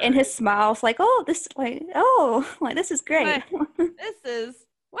likes her. And his smile's like, this is great. This is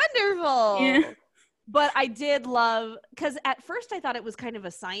wonderful. Yeah. But I did love, because at first I thought it was kind of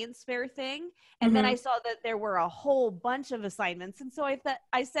a science fair thing. And then I saw that there were a whole bunch of assignments. And so I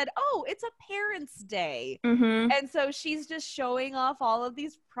said, it's a parents' day. And so she's just showing off all of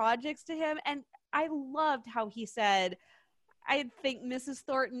these projects to him. And I loved how he said, I think Mrs.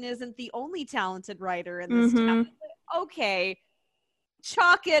 Thornton isn't the only talented writer in this town. Okay.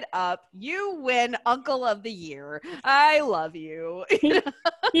 Chalk it up. You win Uncle of the Year. I love you. He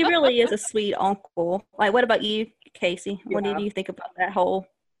really is a sweet uncle. Like, what about you, Casey? What did you think about that whole?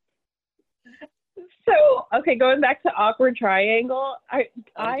 So, okay, going back to Awkward Triangle, I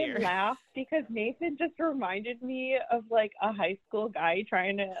laughed because Nathan just reminded me of like a high school guy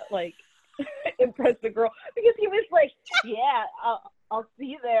trying to like impress the girl, because he was like, "Yeah, I'll see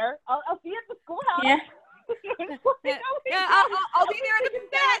you there. I'll see you at the schoolhouse." Yeah. I'll be there in a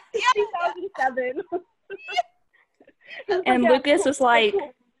bit. 2007. And Lucas was like,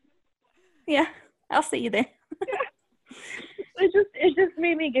 "Yeah, I'll see you there." It just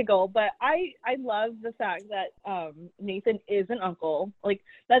made me giggle, but I love the fact that Nathan is an uncle. Like,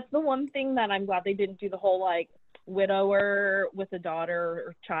 that's the one thing that I'm glad they didn't do the whole like widower with a daughter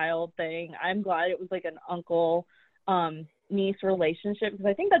or child thing. I'm glad it was like an uncle niece relationship, because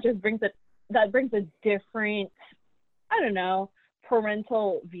I think that just brings a different I don't know,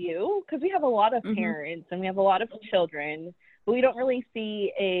 parental view, because we have a lot of parents and we have a lot of children, but we don't really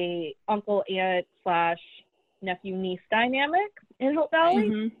see a uncle, aunt / nephew, niece dynamic in Hope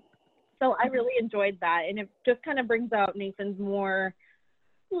Valley. So I really enjoyed that, and it just kind of brings out Nathan's more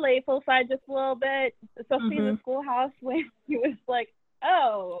playful side just a little bit, especially in the schoolhouse when he was like,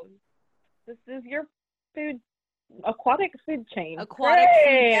 oh, this is your food, aquatic food chain. Aquatic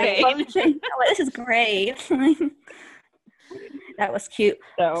food chain. Oh, this is great. That was cute.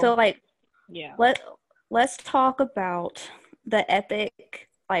 So like, yeah. Let's talk about the epic,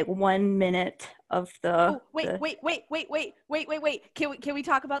 like, 1 minute of the. Oh, wait. Can we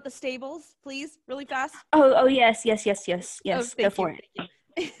talk about the stables, please, really fast? Oh, yes. Oh, Go for it.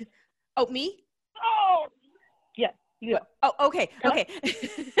 Oh, me? Oh, yeah. You go. Oh, okay.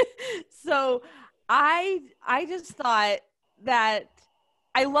 So I just thought that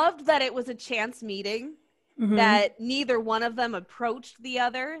I loved that it was a chance meeting, that neither one of them approached the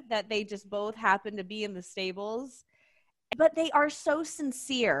other, that they just both happened to be in the stables. But they are so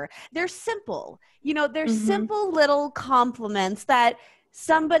sincere. They're simple. They're simple little compliments that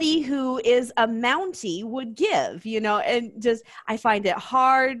somebody who is a Mountie would give, and just, I find it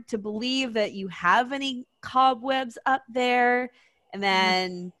hard to believe that you have any cobwebs up there. And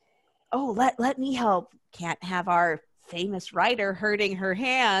then, let me help. Can't have our famous writer hurting her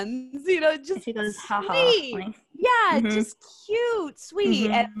hands, just she goes, sweet. Yeah, just cute, sweet.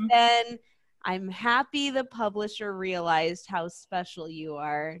 And then I'm happy the publisher realized how special you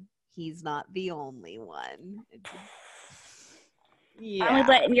are. He's not the only one. Yeah. Only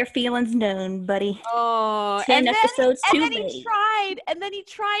letting your feelings known, buddy. Oh, 10 episodes too late. He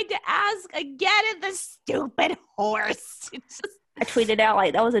tried to ask again, and the stupid horse. I tweeted out,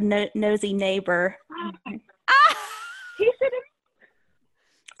 like, that was a nosy neighbor. He should have.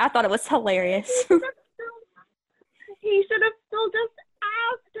 I thought it was hilarious. He should have still just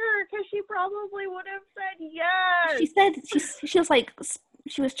asked her, because she probably would have said yes. She said she was like,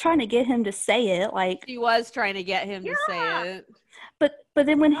 she was trying to get him to say it, like, she was trying to get him to say it. But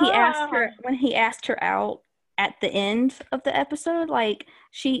then when he asked her out at the end of the episode, like,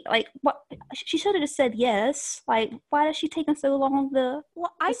 she should have just said yes. Like, why is she taking so long to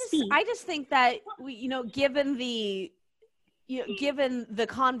speak? I just think that given the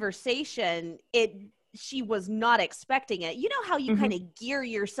conversation, she was not expecting it. You know how you kind of gear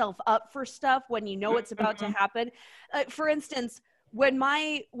yourself up for stuff when you know it's about to happen. For instance, when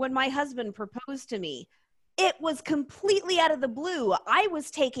my husband proposed to me, it was completely out of the blue. I was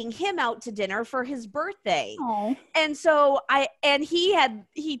taking him out to dinner for his birthday. Aww. And so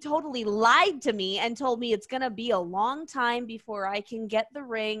he totally lied to me and told me it's going to be a long time before I can get the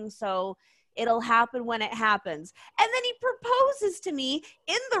ring. So it'll happen when it happens. And then he proposes to me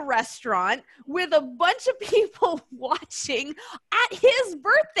in the restaurant with a bunch of people watching at his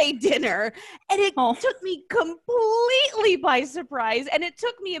birthday dinner. And it took me completely by surprise. And it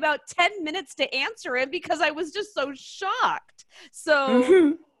took me about 10 minutes to answer it because I was just so shocked.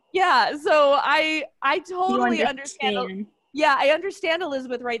 So, yeah, so I totally understand. Yeah, I understand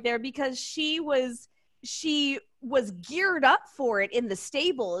Elizabeth right there, because she was geared up for it in the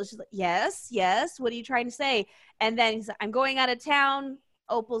stable. She's like, yes, what are you trying to say? And then he's like, I'm going out of town.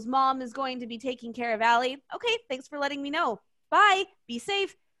 Opal's mom is going to be taking care of Allie. Okay, thanks for letting me know. Bye. Be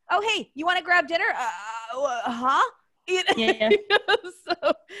safe. Oh, hey, you want to grab dinner? Huh? Yeah.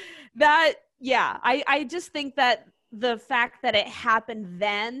 So that, yeah, I just think that the fact that it happened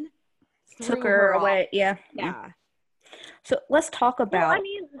then took her away. Yeah. So let's talk about. Well, I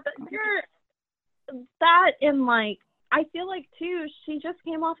mean, that, and like, I feel like too, she just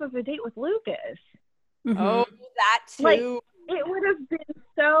came off of a date with Lucas. Oh, that too. Like, it would have been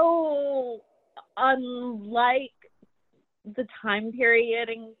so unlike the time period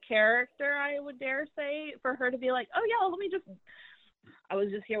and character, I would dare say, for her to be like, oh yeah, I was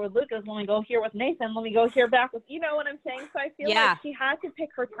just here with Lucas, let me go here with Nathan, let me go here back with, you know what I'm saying? So I feel like she had to pick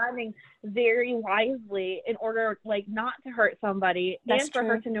her timing very wisely in order, like, not to hurt somebody. That's and for true.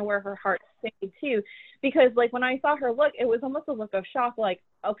 her to know where her heart stayed too. Because, like, when I saw her look, it was almost a look of shock, like,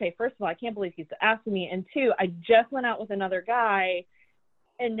 okay, first of all, I can't believe he's asking me, and two, I just went out with another guy,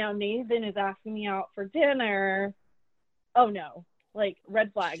 and now Nathan is asking me out for dinner. Oh no, like,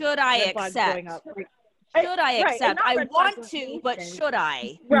 red flags. Should I accept? Going up. Should I accept? Right, I want to, but should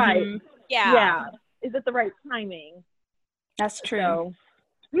I? Right. Yeah. Is it the right timing? That's true.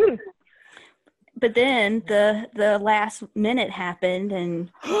 So, but then the last minute happened,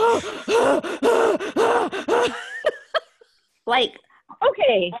 and like,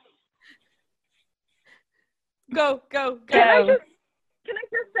 okay. Go. Can I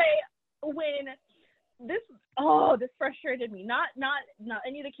just say, when this oh, this frustrated me. Not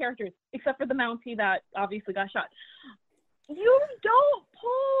any of the characters, except for the Mountie that obviously got shot. You don't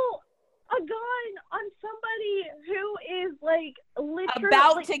pull a gun on somebody who is like literally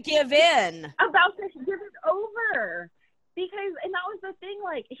about to give in. About to give it over. Because, and that was the thing,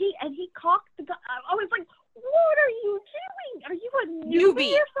 like, he cocked the gun. I was like, what are you doing? Are you a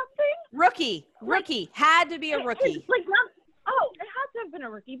newbie or something? Rookie. Had to be a rookie. It had to have been a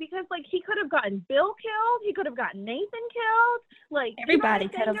rookie because, like, he could have gotten Bill killed. He could have gotten Nathan killed. Like, everybody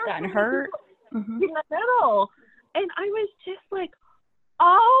could have gotten hurt. In the middle. And I was just like,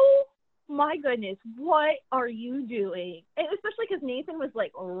 oh my goodness, what are you doing? And especially because Nathan was,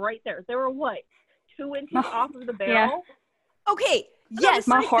 like, right there. They were, 2 inches off of the barrel? Yeah. Okay, yes.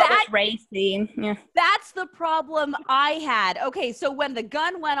 My heart was racing. Yeah. That's the problem I had. Okay, so when the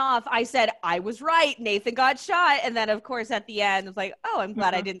gun went off, I said, I was right. Nathan got shot. And then, of course, at the end, I was like, oh, I'm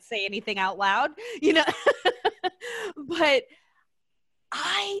glad I didn't say anything out loud. You know? But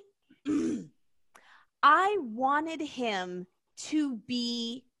I wanted him to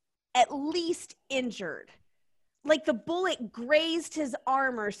be at least injured. Like the bullet grazed his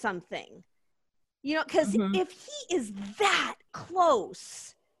arm or something. You know, because if he is that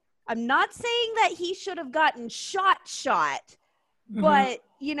close, I'm not saying that he should have gotten shot, but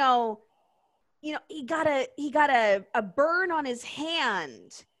you know, he got a burn on his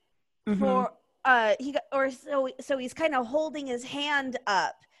hand for so he's kind of holding his hand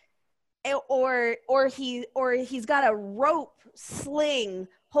up, or he's got a rope sling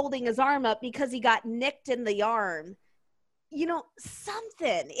holding his arm up because he got nicked in the arm. You know,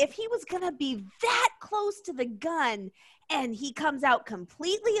 something. If he was going to be that close to the gun and he comes out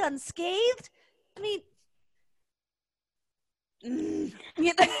completely unscathed, I mean, when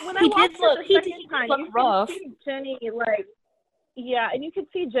I watched it the second time, you could see Jenny, like, and you could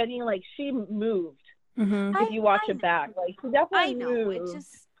see Jenny, like, she moved if you watch it back. Like, she definitely moved. It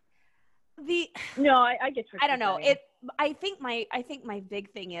just, I get your I don't know. saying. I think my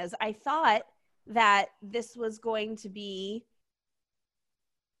big thing is I thought this was going to be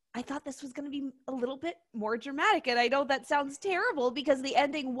a little bit more dramatic. And I know that sounds terrible because the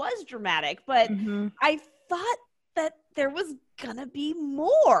ending was dramatic, but I thought that there was gonna be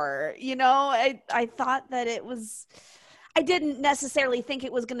more, you know. I thought that I didn't necessarily think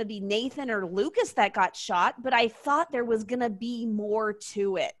it was going to be Nathan or Lucas that got shot, but I thought there was going to be more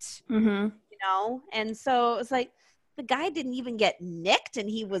to it, you know? And so it's like, the guy didn't even get nicked and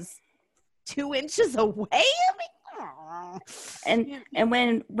he was 2 inches away. I mean, and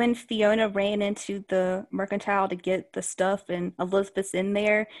when Fiona ran into the mercantile to get the stuff and Elizabeth's in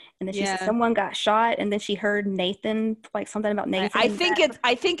there, and then she said someone got shot, and then she heard Nathan, like something about Nathan. I think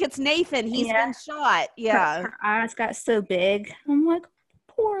it's Nathan. He's been shot. Yeah. Her eyes got so big. I'm like,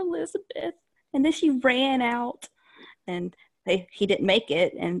 poor Elizabeth. And then she ran out, and he didn't make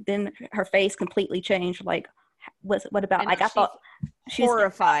it, and then her face completely changed. Like, what about? Like, I thought she's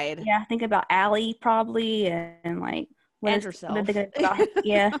horrified. Yeah, think about Allie probably, and like and herself.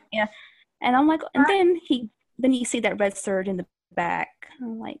 Yeah. And I'm like, and then you see that red surge in the back.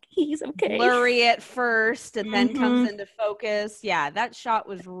 I'm like, he's okay. Blurry at first, and then comes into focus. Yeah, that shot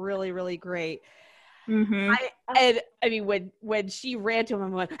was really, really great. I mean, when she ran to him,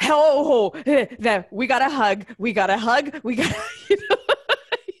 I'm like, we got a hug. You know.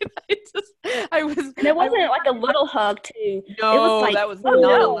 And it wasn't like a little hug too. No, it was like, that was not a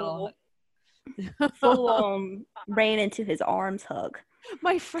little hug. Full ran into his arms hug.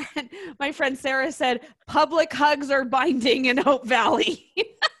 My friend Sarah said, public hugs are binding in Hope Valley.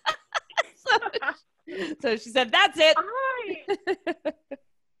 so she said, that's it.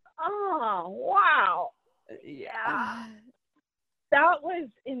 Oh, wow. Yeah. That was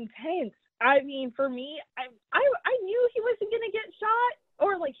intense. I mean, for me, I knew he wasn't going to get shot,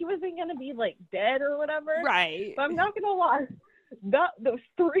 or like he wasn't going to be like dead or whatever. Right. But I'm not going to lie. Those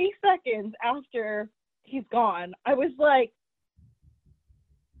 3 seconds after he's gone, I was like,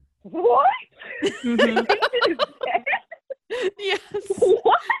 what? Yes.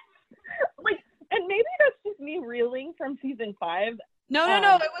 What? Like, and maybe that's just me reeling from season 5. No,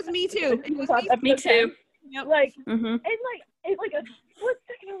 it was me too. It was me too. Yep. Like, and like a split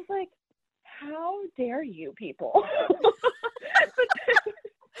second, I was like, how dare you people?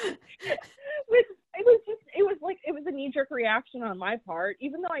 It was a knee-jerk reaction on my part,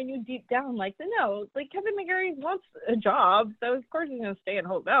 even though I knew deep down, like, no, like, Kevin McGarry wants a job, so of course he's going to stay in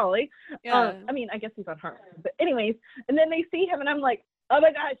Hope Valley. Yeah. I mean, I guess he's on Hartford, but anyways, and then they see him, and I'm like, oh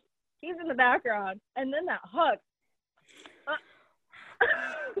my gosh, he's in the background, and then that hug.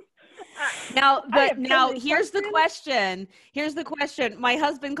 Now, many here's the question. Here's the question. My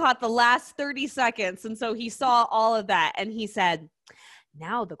husband caught the last 30 seconds, and so he saw all of that, and he said,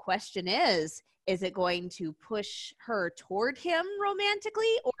 now the question is it going to push her toward him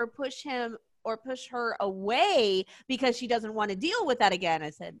romantically or push her away because she doesn't want to deal with that again? I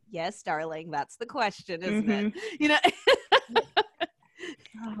said, yes, darling, that's the question, isn't it? You know?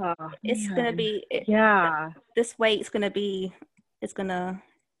 It's going to be, this wait is going to be, it's going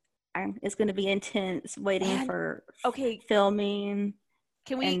to be intense waiting for filming.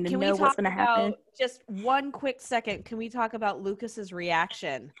 Can we know talk what's gonna about happen. just one quick second? Can we talk about Lucas's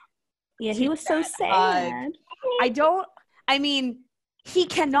reaction? Yeah, he was so sad. He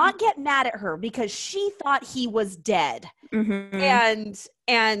cannot get mad at her because she thought he was dead.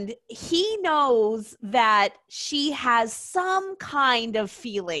 And he knows that she has some kind of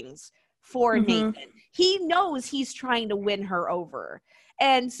feelings for Nathan. He knows he's trying to win her over.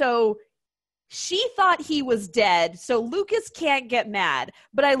 And so she thought he was dead, so Lucas can't get mad.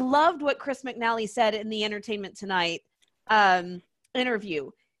 But I loved what Chris McNally said in the Entertainment Tonight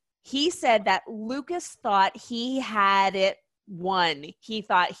interview. He said that Lucas thought he had it won. He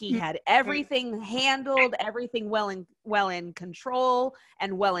thought he had everything handled, everything well in control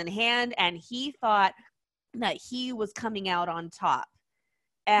and well in hand, and he thought that he was coming out on top.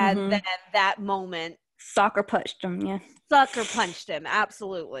 And then that moment, Sucker punched him,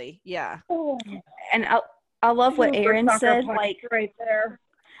 absolutely. Yeah. And I love what Aaron said, like right there.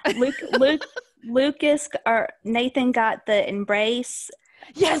 Lucas or Nathan got the embrace.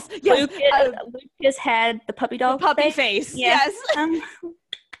 Yes. Lucas had the puppy dog face. Yes.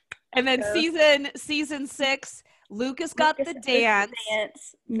 And then season 6, Lucas got the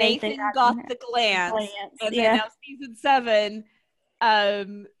dance. Nathan got the glance. And then now season 7,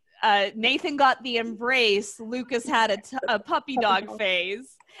 Nathan got the embrace. Lucas had a puppy dog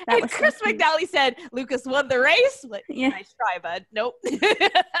phase. And Chris McNally said, Lucas won the race. Like, nice try, bud. Nope.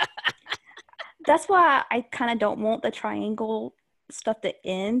 That's why I kind of don't want the triangle stuff to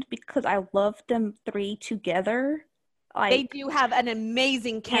end, because I love them 3 together. Like, they do have an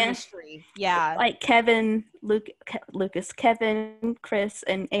amazing chemistry. Yeah. Like Kevin, Lucas, Kevin, Chris,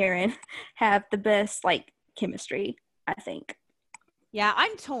 and Aaron have the best chemistry, I think. Yeah,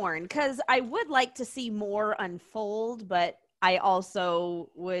 I'm torn because I would like to see more unfold, but I also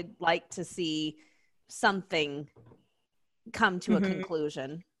would like to see something come to a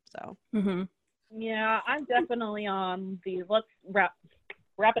conclusion. So, yeah, I'm definitely on the let's wrap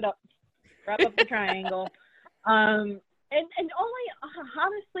it up, wrap up the triangle. And only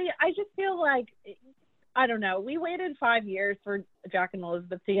honestly, I just feel like, I don't know. We waited 5 years for Jack and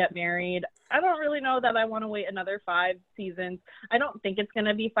Elizabeth to get married. I don't really know that I want to wait another 5 seasons. I don't think it's going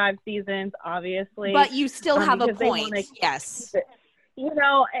to be 5 seasons, obviously. But you still have a point. Yes. You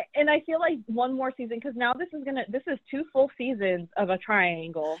know, and I feel like one more season, because now this is 2 full seasons of a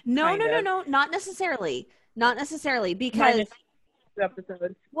triangle. No, not necessarily. Not necessarily, because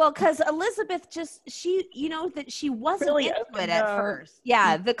episodes. Well, because Elizabeth she wasn't really into it at first.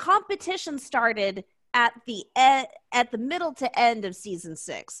 Yeah, the competition started at the middle to end of season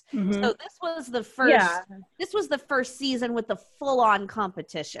 6. So this was the first. Yeah. This was the first season with the full-on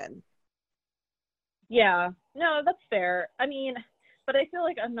competition. Yeah, no, that's fair. I mean, but I feel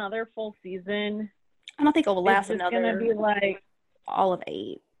like another full season, I don't think it will last another. It's gonna be like all of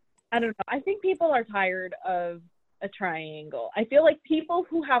 8. I don't know. I think people are tired of a triangle. I feel like people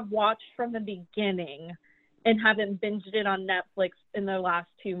who have watched from the beginning and haven't binged it on Netflix in the last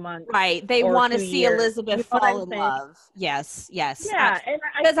 2 months. Right. They want to see Elizabeth fall in love. Yes. Yeah.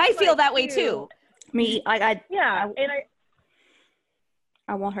 Because I feel that way too. Me, I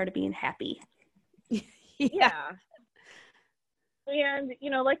want her to be happy. Yeah. And,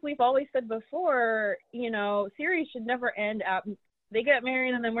 like we've always said before, series should never end at they get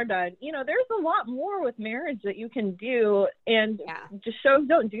married and then we're done. There's a lot more with marriage that you can do, and just shows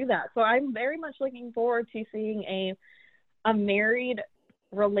don't do that. So I'm very much looking forward to seeing a married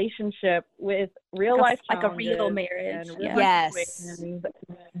relationship with real life challenges, like a real marriage. Yes.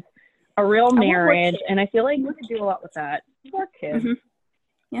 A real marriage, and I feel like we could do a lot with that. Poor kids.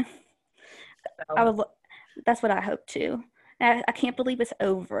 Yeah. So. That's what I hope too. I can't believe it's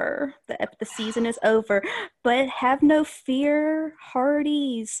over. The season is over. But have no fear,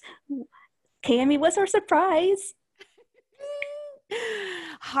 Hardee's. Cammie, what's our surprise?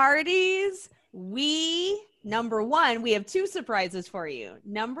 Hardee's, number one, we have 2 surprises for you.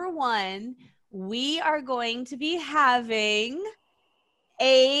 Number 1, we are going to be having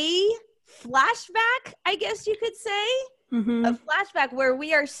a flashback, I guess you could say. A flashback where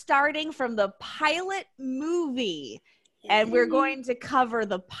we are starting from the pilot movie. And we're going to cover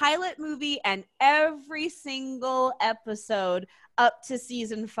the pilot movie and every single episode up to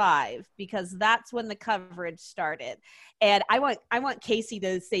season 5, because that's when the coverage started. And I want Casey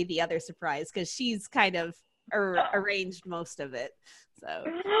to say the other surprise, because she's kind of arranged most of it. So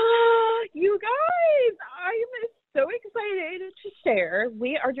you guys, I'm so excited to share.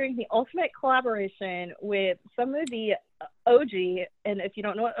 We are doing the ultimate collaboration with some of the OG, and if you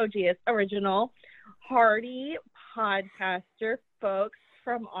don't know what OG is, original Hardy podcaster folks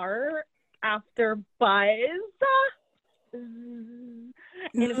from our After Buzz. And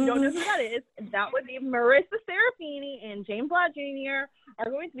if you don't know who that is, that would be Marissa Serafini and James Blatt Jr.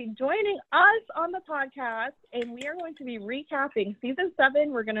 are going to be joining us on the podcast, and we are going to be recapping season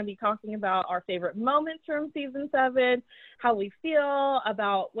 7. We're going to be talking about our favorite moments from season 7, how we feel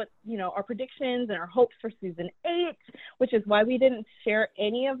about what, our predictions and our hopes for season 8, which is why we didn't share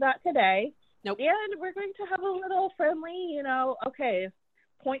any of that today. Nope. And we're going to have a little friendly, okay,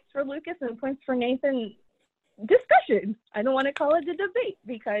 points for Lucas and points for Nathan discussion. I don't want to call it a debate,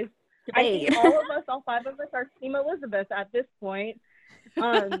 because I think all 5 of us are Team Elizabeth at this point.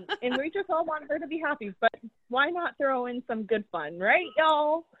 And we just all want her to be happy, but why not throw in some good fun, right,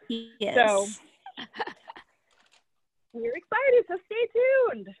 y'all? Yes. So we're excited, so stay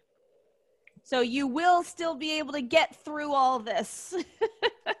tuned. So you will still be able to get through all this.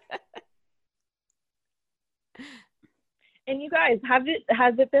 And you guys, has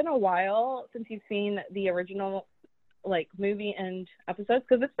it been a while since you've seen the original movie and episodes?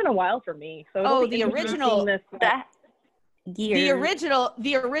 Because it's been a while for me. So the original years.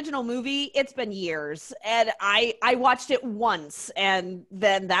 The original movie, it's been years, and I watched it once, and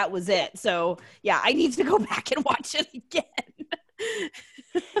then that was it. So yeah, I need to go back and watch it again.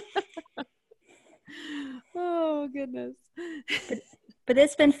 Oh goodness. But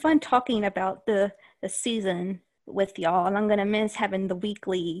it's been fun talking about the season with y'all, and I'm gonna miss having the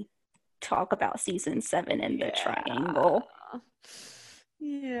weekly talk about season 7 and the triangle.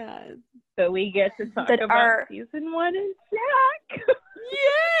 Yeah. So we get to talk about season 1 and Jack.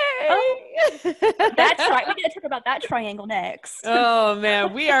 Yay! Oh, that's right. We get to talk about that triangle next. Oh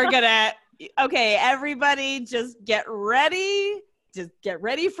man, we are gonna. Okay, everybody, just get ready. Just get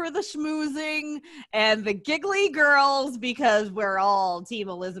ready for the schmoozing and the giggly girls, because we're all Team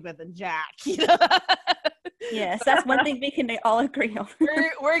Elizabeth and Jack. Yes, that's one thing we can all agree on.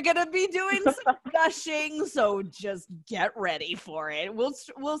 We're gonna be doing some gushing, so just get ready for it. We'll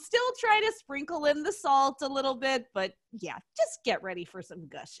still try to sprinkle in the salt a little bit, but yeah, just get ready for some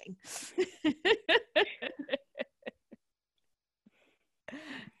gushing.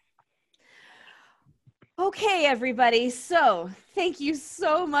 Okay, everybody. So thank you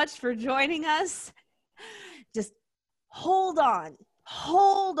so much for joining us. Just hold on,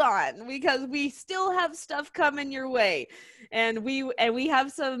 because we still have stuff coming your way, and we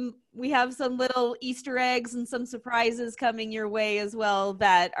have some little Easter eggs and some surprises coming your way as well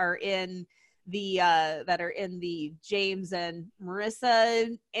that are in the James and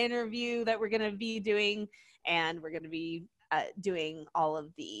Marissa interview that we're going to be doing, and we're going to be doing all of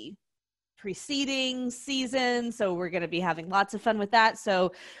the preceding season, so we're going to be having lots of fun with that.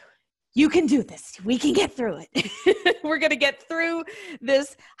 So you can do this. We can get through it. We're going to get through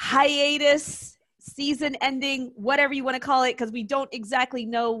this hiatus, season ending, whatever you want to call it, because we don't exactly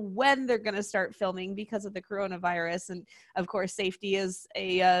know when they're going to start filming because of the coronavirus. And of course, safety is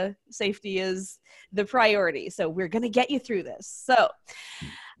the priority. So we're going to get you through this. So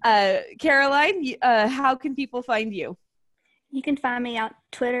Caroline, how can people find you? You can find me on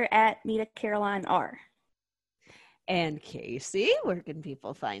Twitter at Meta Caroline R. And Casey, where can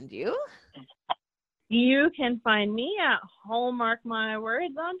people find you? You can find me at Hallmark My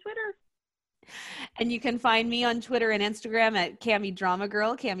Words on Twitter. And you can find me on Twitter and Instagram at Cami Drama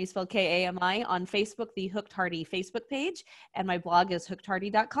Girl, Cami spelled Kami, on Facebook, the Hooked Hardy Facebook page, and my blog is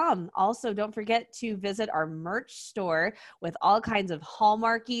hookedhardy.com. Also, don't forget to visit our merch store with all kinds of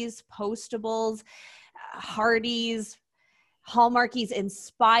Hallmarkies, postables, Hardys, Hallmarkies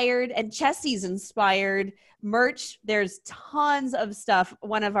inspired and Chessie's inspired merch. There's tons of stuff.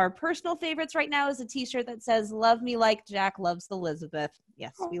 One of our personal favorites right now is a t-shirt that says "Love me like Jack loves Elizabeth."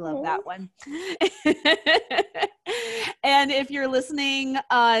 Yes, we love that one. And if you're listening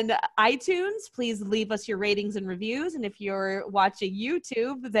on iTunes, please leave us your ratings and reviews. And if you're watching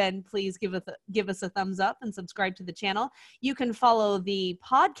YouTube, then please give us a thumbs up and subscribe to the channel. You can follow the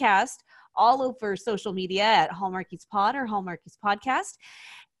podcast all over social media at Hallmarkies Pod or Hallmarkies Podcast.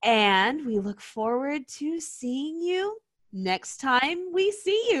 And we look forward to seeing you next time we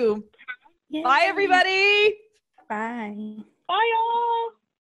see you. Yay. Bye, everybody. Bye. Bye, all.